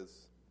he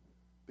is,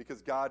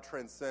 because God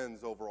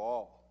transcends over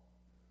all.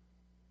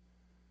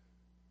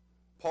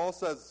 Paul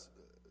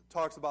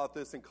talks about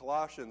this in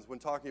Colossians when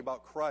talking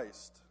about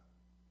Christ.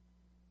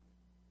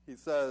 He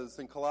says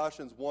in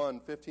Colossians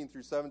 1:15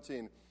 through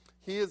 17,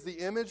 "He is the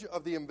image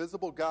of the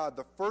invisible God,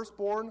 the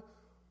firstborn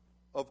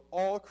of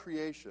all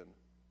creation.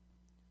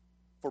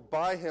 For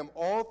by him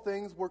all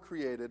things were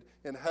created,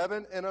 in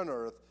heaven and on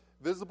earth,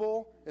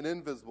 visible and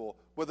invisible,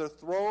 whether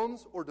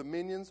thrones or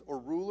dominions or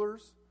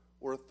rulers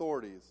or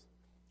authorities.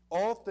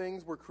 All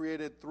things were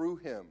created through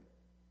him.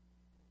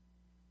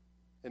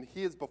 And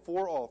he is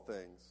before all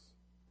things,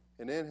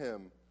 and in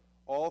him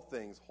all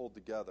things hold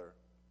together."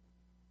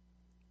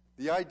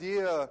 The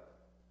idea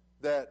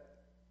that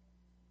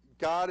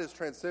God is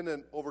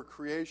transcendent over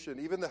creation,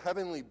 even the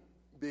heavenly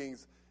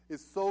beings,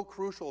 is so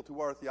crucial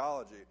to our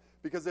theology.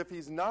 Because if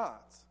he's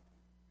not,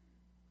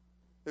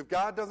 if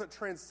God doesn't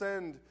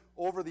transcend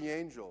over the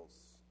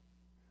angels,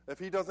 if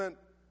he doesn't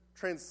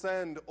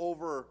transcend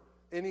over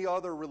any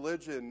other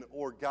religion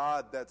or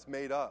God that's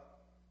made up,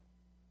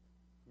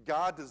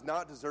 God does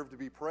not deserve to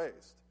be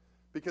praised,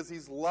 because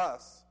he's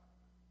less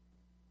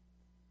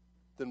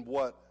than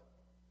what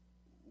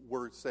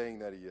we're saying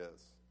that he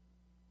is.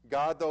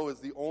 God, though, is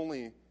the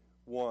only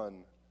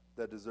one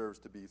that deserves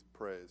to be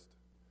praised.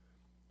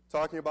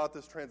 Talking about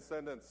this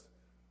transcendence,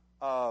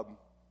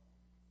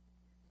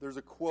 there's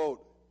a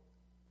quote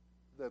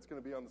that's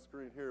going to be on the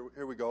screen here.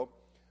 Here we go.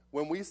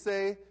 "When we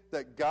say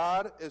that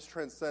God is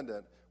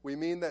transcendent, we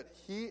mean that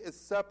he is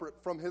separate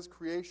from his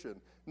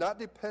creation, not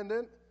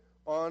dependent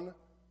on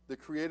the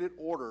created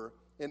order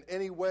in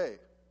any way.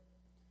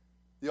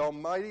 The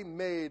Almighty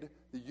made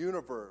the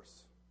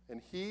universe,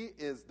 and he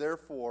is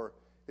therefore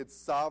its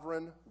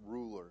sovereign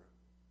ruler."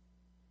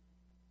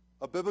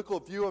 A biblical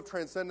view of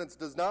transcendence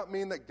does not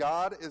mean that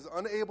God is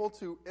unable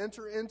to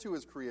enter into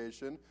his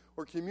creation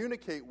or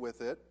communicate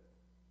with it.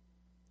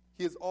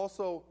 He is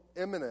also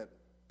immanent,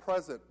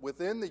 present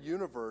within the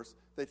universe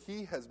that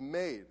he has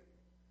made.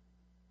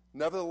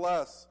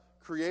 Nevertheless,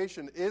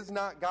 creation is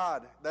not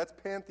God. That's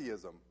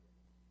pantheism.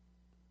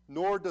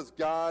 Nor does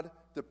God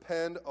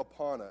depend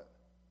upon it.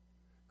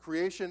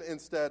 Creation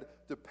instead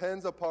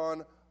depends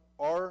upon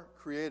our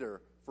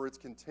Creator for its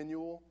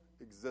continual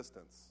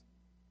existence.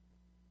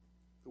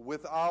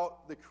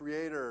 Without the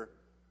Creator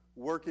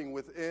working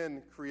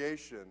within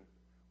creation,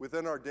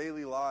 within our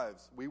daily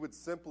lives, we would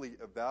simply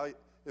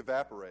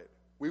evaporate.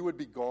 We would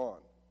be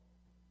gone.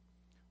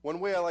 One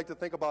way I like to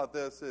think about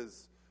this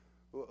is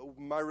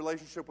my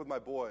relationship with my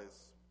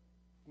boys.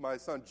 My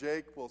son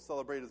Jake will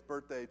celebrate his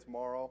birthday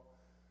tomorrow.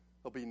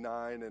 He'll be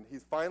 9, and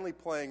he's finally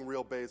playing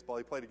real baseball.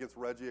 He played against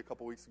Reggie a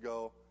couple weeks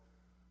ago.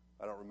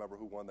 I don't remember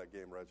who won that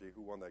game, Reggie.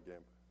 Who won that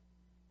game?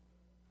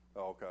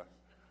 Oh, okay.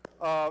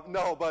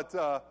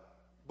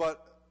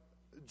 But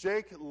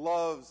Jake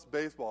loves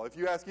baseball. If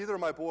you ask either of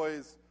my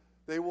boys,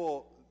 they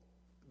will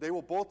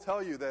both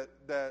tell you that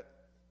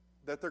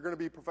they're going to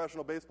be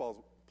professional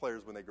baseball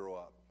players when they grow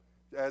up,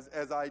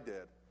 as I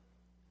did.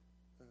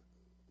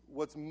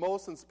 What's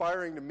most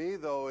inspiring to me,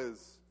 though,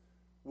 is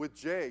with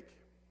Jake,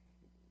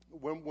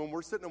 when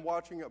we're sitting and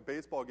watching a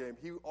baseball game,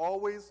 he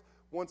always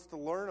wants to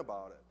learn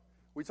about it.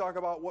 We talk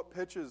about what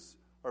pitches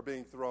are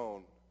being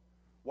thrown,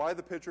 why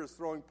the pitcher is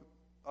throwing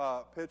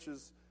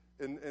pitches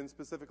in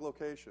specific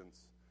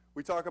locations.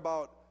 We talk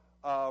about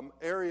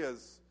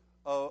areas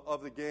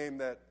of the game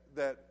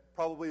that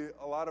probably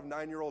a lot of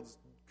 9-year-olds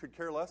could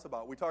care less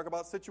about. We talk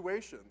about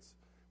situations.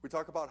 We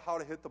talk about how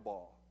to hit the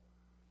ball.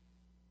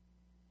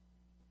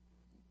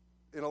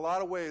 In a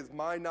lot of ways,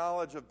 my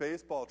knowledge of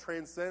baseball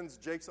transcends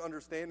Jake's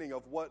understanding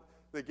of what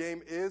the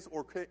game is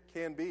or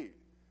can be.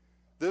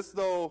 This,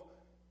 though,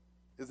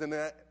 is an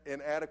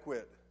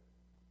inadequate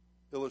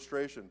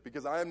illustration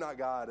because I am not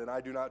God and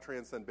I do not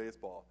transcend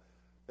baseball.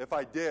 If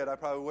I did, I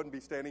probably wouldn't be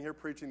standing here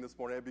preaching this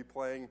morning. I'd be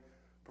playing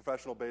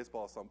professional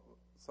baseball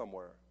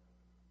somewhere.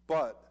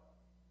 But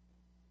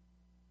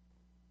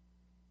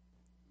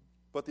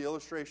the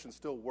illustration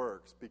still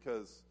works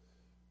because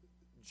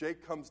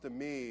Jake comes to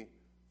me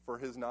for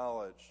his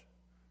knowledge,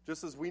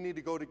 just as we need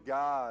to go to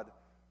God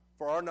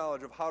for our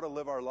knowledge of how to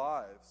live our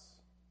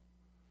lives,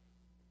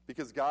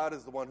 because God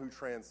is the one who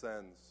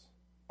transcends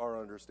our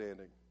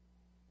understanding.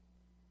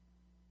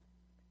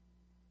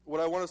 What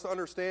I want us to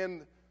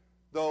understand,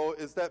 though,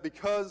 is that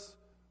because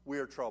we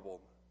are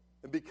troubled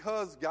and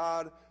because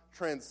God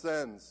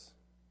transcends,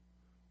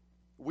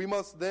 we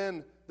must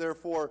then,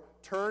 therefore,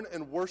 turn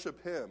and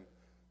worship him.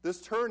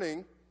 This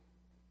turning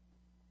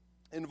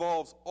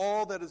involves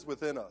all that is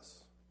within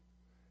us.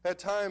 At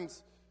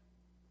times,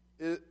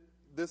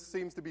 this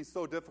seems to be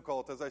so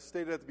difficult. As I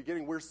stated at the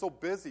beginning, we're so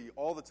busy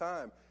all the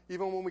time.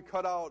 Even when we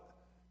cut out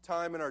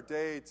time in our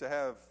day to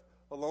have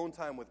alone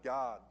time with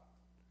God,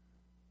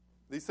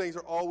 these things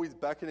are always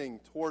beckoning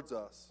towards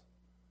us.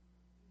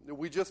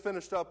 We just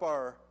finished up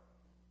our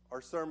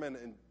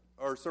sermon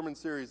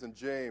series in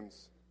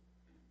James.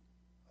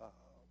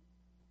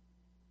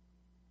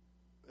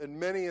 And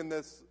many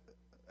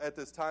at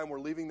this time were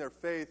leaving their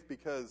faith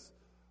because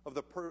of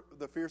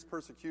the fierce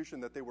persecution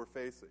that they were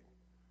facing,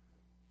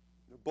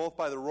 both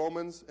by the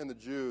Romans and the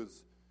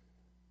Jews.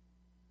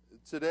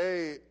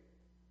 Today,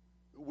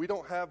 we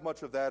don't have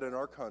much of that in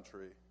our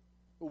country.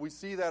 We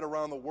see that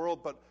around the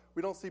world, but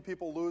we don't see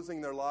people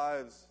losing their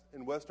lives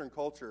in Western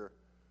culture,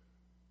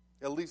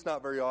 at least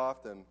not very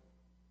often.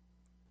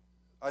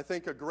 I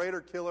think a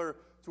greater killer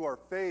to our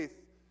faith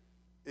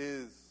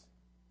is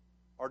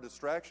our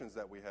distractions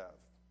that we have.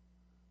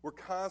 We're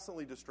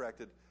constantly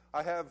distracted.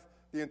 I have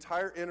the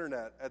entire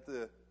internet at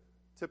the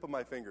tip of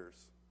my fingers.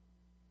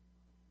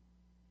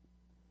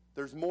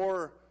 There's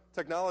more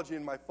technology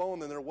in my phone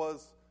than there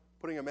was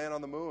putting a man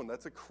on the moon.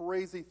 That's a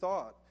crazy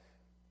thought.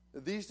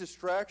 These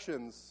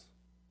distractions,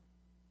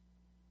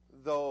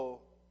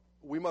 though,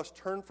 we must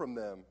turn from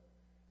them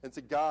and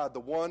to God, the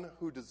one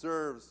who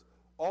deserves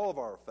all of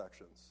our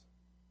affections.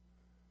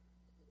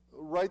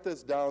 Write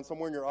this down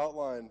somewhere in your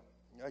outline.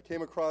 I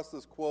came across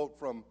this quote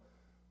from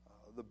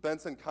the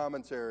Benson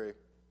Commentary.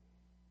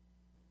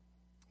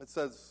 It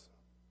says,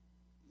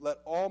 "Let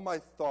all my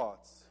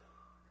thoughts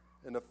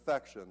and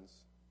affections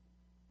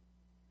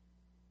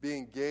be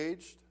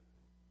engaged,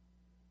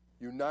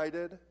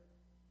 united,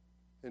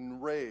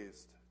 and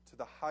raised to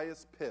the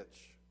highest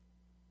pitch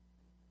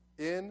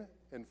in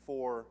and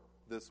for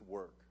this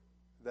work."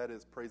 That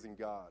is praising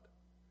God.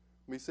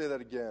 Let me say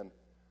that again.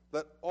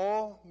 Let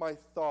all my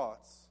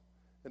thoughts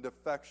and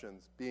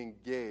affections be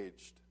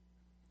engaged,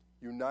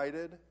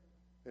 united,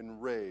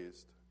 and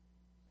raised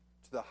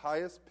to the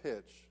highest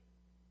pitch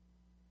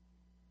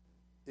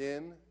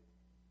in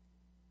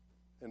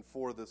and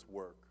for this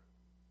work.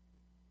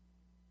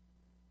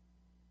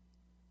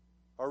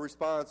 Our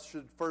response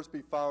should first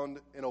be found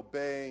in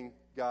obeying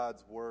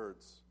God's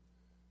words.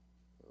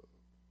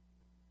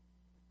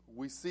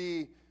 We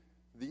see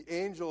the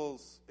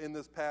angels in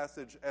this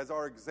passage as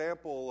our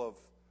example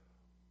of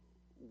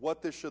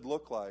what this should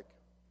look like.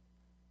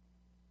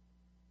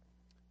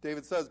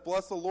 David says,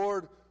 "Bless the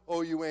Lord,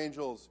 O you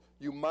angels,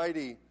 you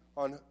mighty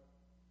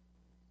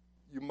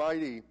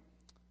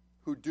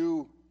who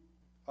do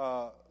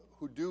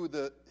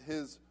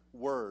his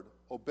word,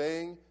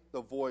 obeying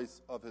the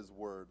voice of his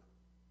word."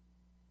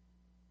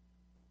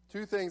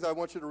 Two things I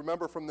want you to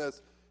remember from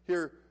this.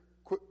 Here,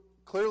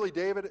 clearly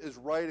David is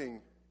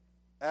writing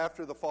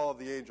after the fall of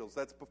the angels.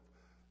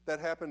 That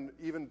happened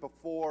even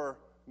before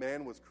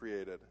man was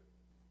created.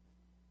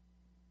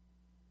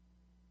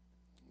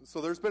 So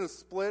there's been a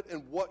split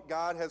in what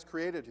God has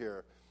created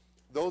here.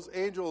 Those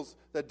angels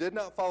that did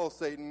not follow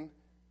Satan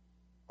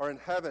are in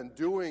heaven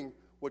doing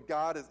what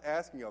God is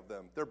asking of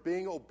them. They're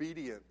being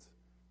obedient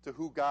to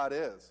who God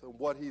is and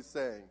what he's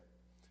saying.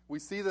 We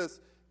see this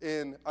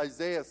in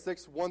Isaiah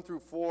 6, 1 through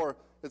 4.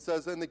 It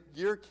says, "In the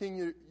year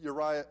King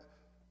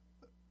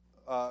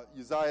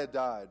Uzziah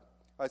died,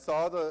 I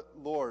saw the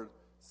Lord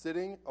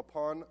sitting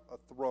upon a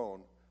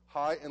throne,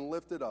 high and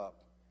lifted up,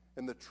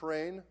 and the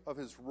train of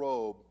his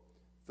robe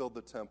filled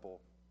the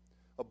temple.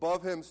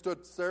 Above him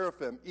stood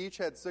seraphim. Each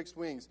had 6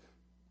 wings.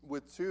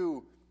 With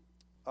 2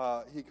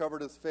 he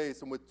covered his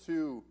face, and with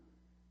 2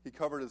 he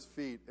covered his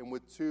feet, and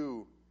with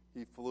 2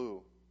 he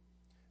flew.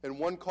 And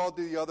one called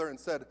to the other and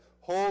said,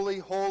 'Holy,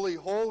 holy,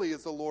 holy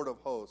is the Lord of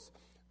hosts.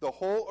 The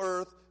whole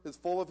earth is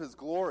full of his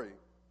glory.'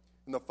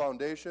 And the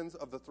foundations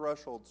of the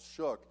thresholds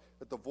shook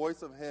at the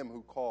voice of him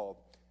who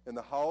called, and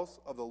the house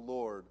of the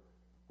Lord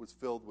was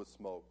filled with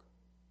smoke."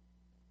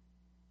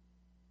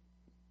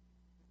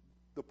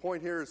 The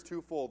point here is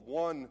twofold.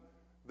 One,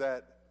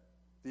 that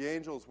the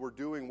angels were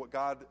doing what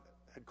God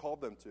had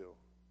called them to.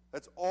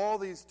 That's all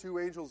these 2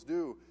 angels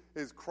do,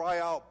 is cry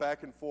out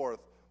back and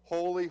forth,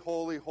 "Holy,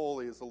 holy,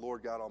 holy is the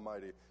Lord God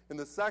Almighty." And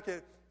the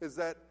second is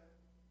that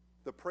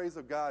the praise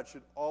of God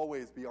should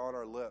always be on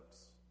our lips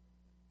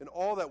in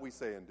all that we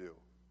say and do.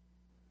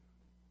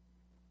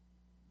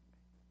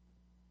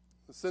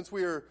 Since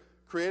we are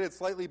created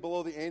slightly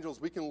below the angels,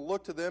 we can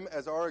look to them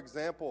as our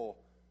example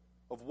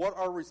of what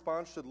our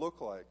response should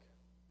look like.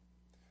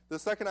 The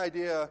second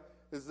idea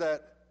is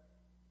that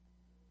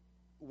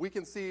we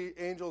can see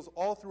angels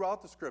all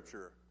throughout the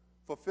Scripture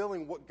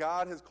fulfilling what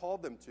God has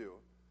called them to.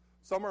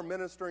 Some are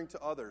ministering to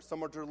others,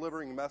 some are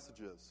delivering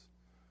messages,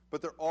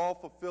 but they're all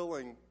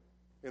fulfilling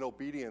in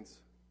obedience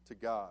to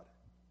God.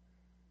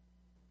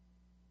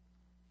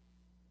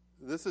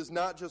 This is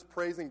not just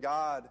praising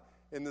God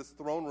in this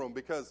throne room,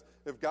 because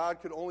if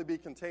God could only be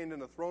contained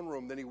in a throne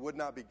room, then he would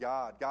not be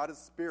God. God is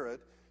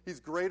spirit. He's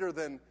greater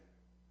than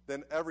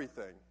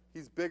everything.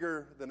 He's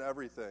bigger than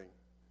everything.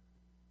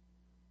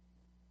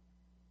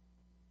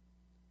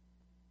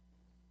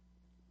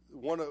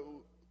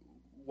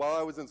 While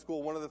I was in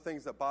school, one of the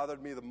things that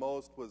bothered me the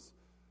most was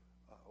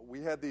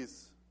we had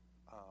these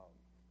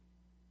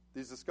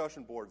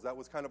discussion boards. That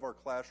was kind of our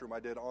classroom. I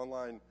did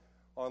online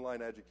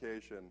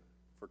education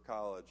for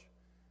college.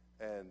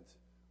 And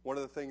one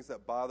of the things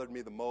that bothered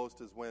me the most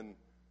is when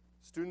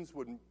students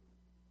would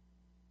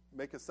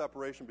make a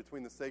separation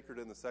between the sacred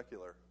and the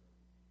secular.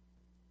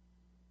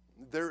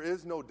 There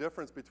is no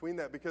difference between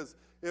that, because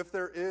if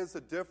there is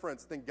a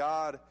difference, then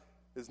God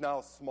is now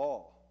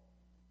small.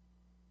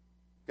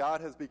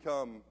 God has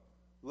become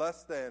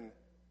less than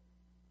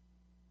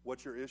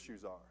what your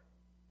issues are.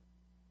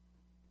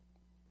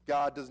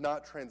 God does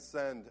not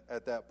transcend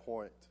at that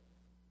point.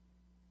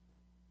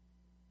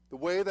 The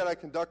way that I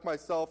conduct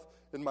myself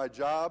in my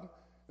job,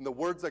 and the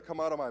words that come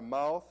out of my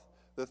mouth,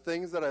 the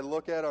things that I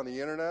look at on the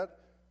internet,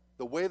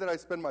 the way that I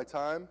spend my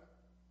time,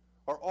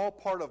 are all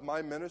part of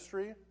my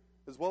ministry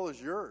as well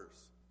as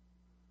yours.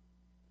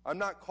 I'm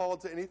not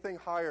called to anything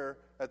higher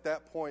at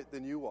that point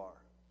than you are.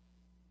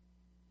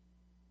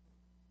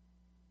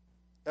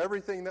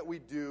 Everything that we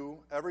do,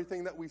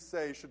 everything that we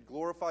say should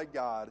glorify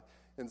God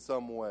in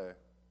some way.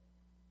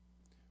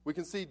 We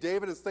can see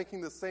David is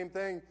thinking the same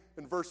thing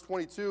in verse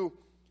 22.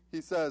 He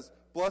says,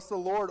 "Bless the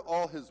Lord,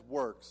 all his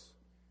works,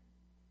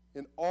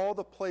 in all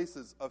the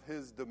places of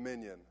his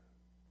dominion."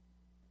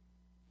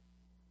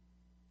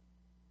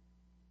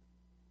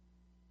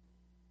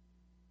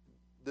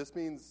 This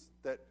means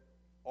that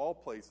all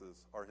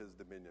places are his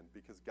dominion,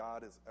 because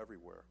God is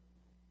everywhere.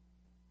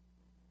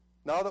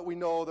 Now that we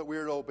know that we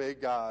are to obey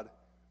God,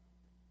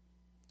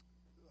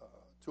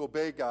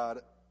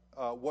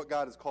 what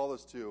God has called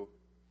us to,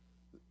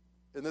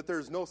 and that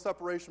there's no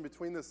separation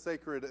between the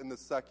sacred and the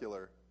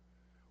secular,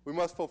 we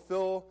must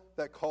fulfill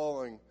that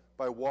calling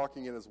by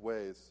walking in his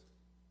ways.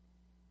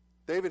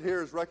 David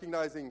here is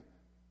recognizing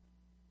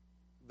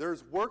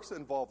there's works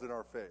involved in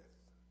our faith.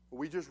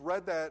 We just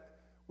read that,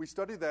 we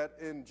studied that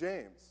in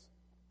James.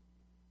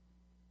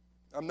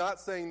 I'm not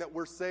saying that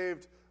we're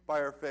saved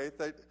by our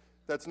faith.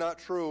 That's not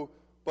true.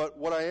 But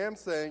what I am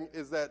saying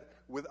is that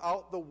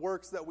without the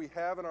works that we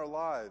have in our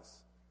lives,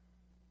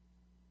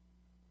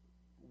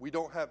 we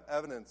don't have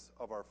evidence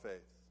of our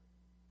faith.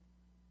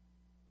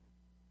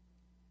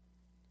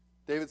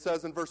 David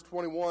says in verse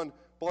 21,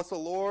 "Bless the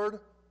Lord,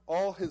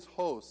 all his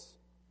hosts,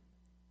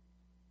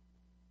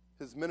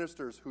 his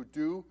ministers who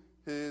do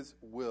his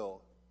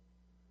will."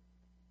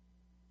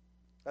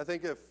 I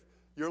think if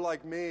you're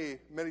like me,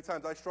 many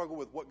times I struggle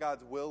with what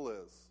God's will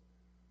is.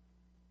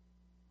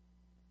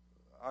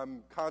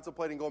 I'm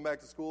contemplating going back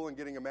to school and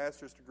getting a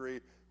master's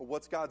degree, but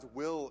what's God's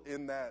will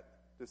in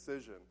that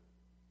decision?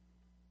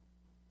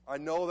 I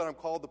know that I'm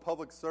called to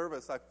public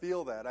service. I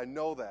feel that. I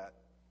know that.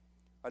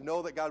 I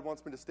know that God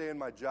wants me to stay in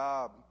my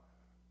job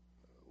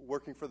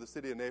working for the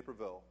city of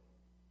Naperville.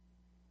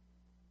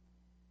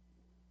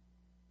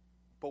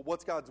 But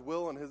what's God's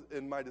will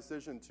in my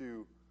decision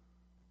to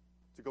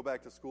go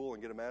back to school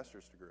and get a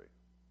master's degree?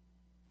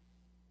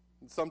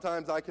 And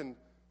sometimes I can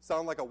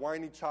sound like a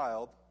whiny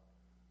child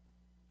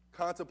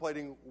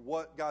contemplating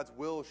what God's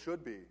will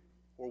should be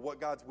or what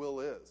God's will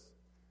is.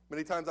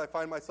 Many times I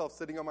find myself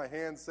sitting on my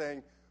hands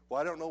saying, "Well,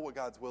 I don't know what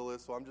God's will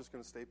is, so I'm just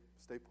going to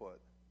stay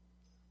put."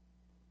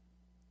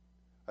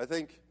 I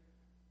think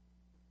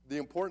the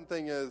important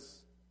thing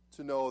is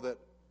to know that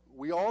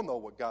we all know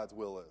what God's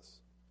will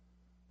is.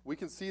 We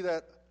can see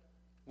that,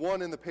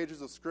 one, in the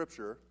pages of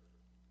Scripture.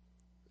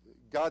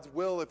 God's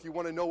will, if you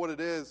want to know what it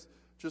is,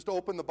 just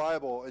open the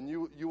Bible and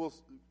you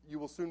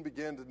will soon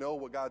begin to know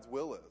what God's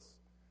will is.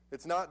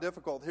 It's not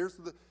difficult.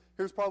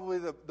 Here's probably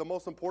the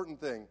most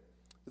important thing.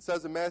 It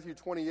says in Matthew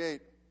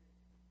 28,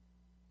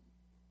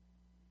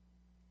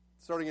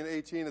 starting in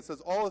 18, it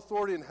says, "All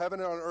authority in heaven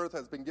and on earth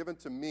has been given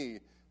to me,"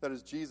 that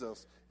is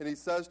Jesus. "And he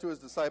says to his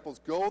disciples,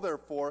 'Go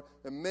therefore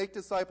and make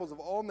disciples of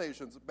all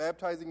nations,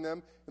 baptizing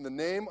them in the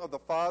name of the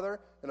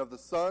Father and of the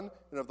Son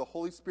and of the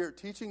Holy Spirit,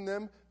 teaching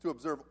them to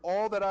observe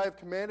all that I have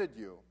commanded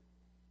you.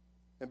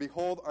 And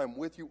behold, I am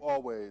with you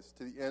always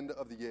to the end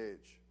of the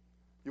age.'"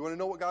 You want to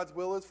know what God's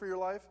will is for your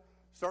life?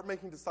 Start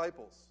making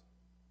disciples.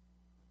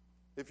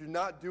 If you're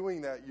not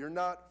doing that, you're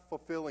not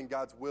fulfilling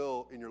God's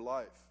will in your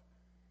life.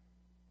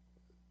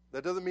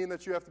 That doesn't mean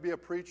that you have to be a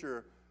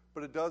preacher,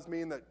 but it does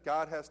mean that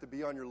God has to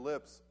be on your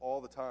lips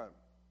all the time.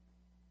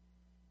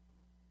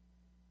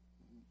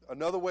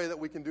 Another way that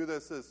we can do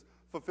this is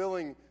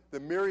fulfilling the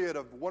myriad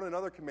of one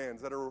another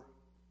commands that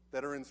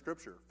are in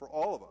Scripture for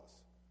all of us.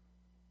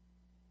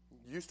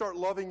 You start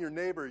loving your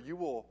neighbor, you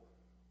will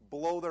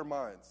blow their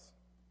minds.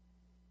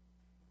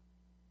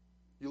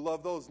 You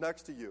love those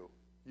next to you,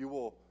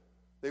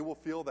 they will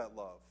feel that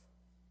love.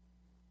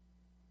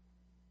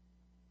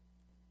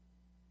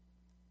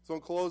 So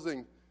in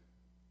closing,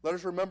 let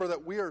us remember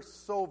that we are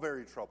so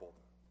very troubled.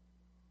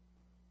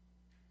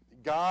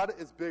 God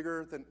is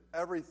bigger than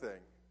everything.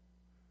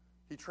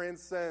 He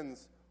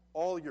transcends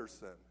all your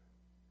sin.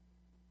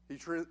 He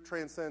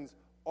transcends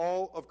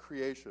all of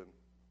creation.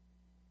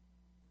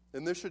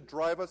 And this should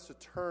drive us to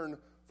turn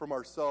from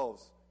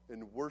ourselves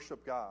and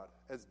worship God,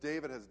 as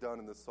David has done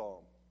in this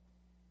psalm.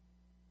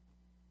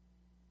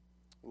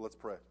 Let's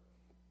pray.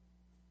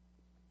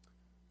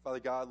 Father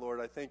God, Lord,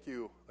 I thank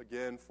you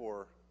again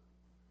for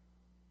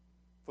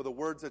the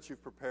words that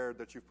you've prepared,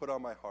 that you've put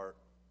on my heart.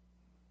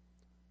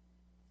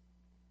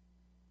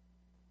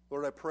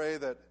 Lord, I pray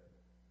that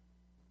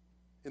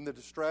in the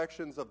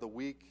distractions of the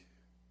week,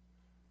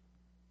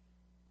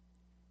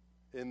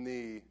 in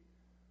the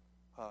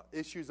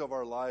issues of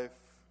our life,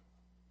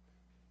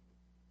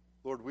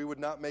 Lord, we would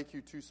not make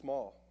you too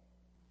small.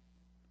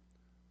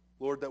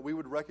 Lord, that we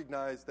would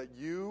recognize that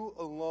you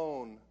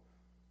alone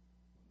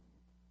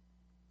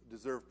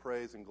deserve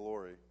praise and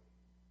glory.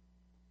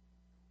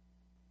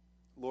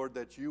 Lord,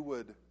 that you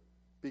would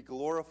be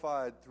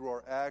glorified through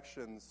our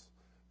actions,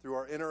 through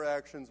our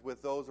interactions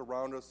with those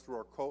around us, through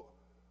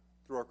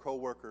our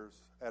co-workers,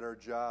 at our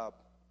job,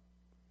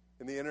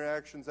 in the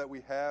interactions that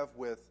we have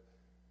with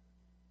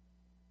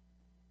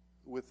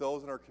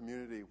those in our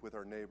community, with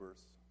our neighbors.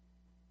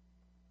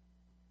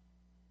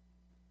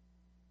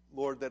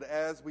 Lord, that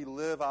as we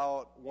live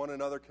out one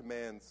another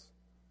commands,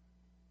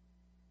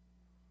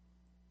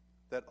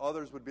 that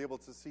others would be able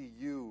to see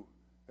you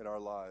in our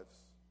lives.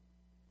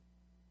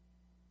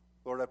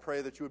 Lord, I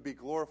pray that you would be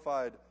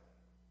glorified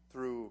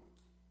through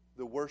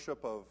the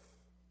worship of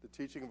the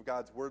teaching of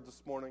God's word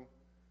this morning.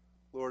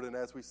 Lord, and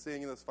as we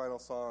sing in this final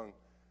song,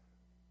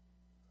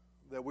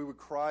 that we would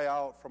cry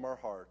out from our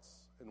hearts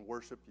and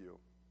worship you.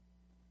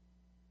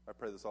 I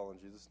pray this all in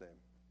Jesus' name.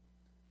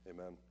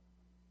 Amen.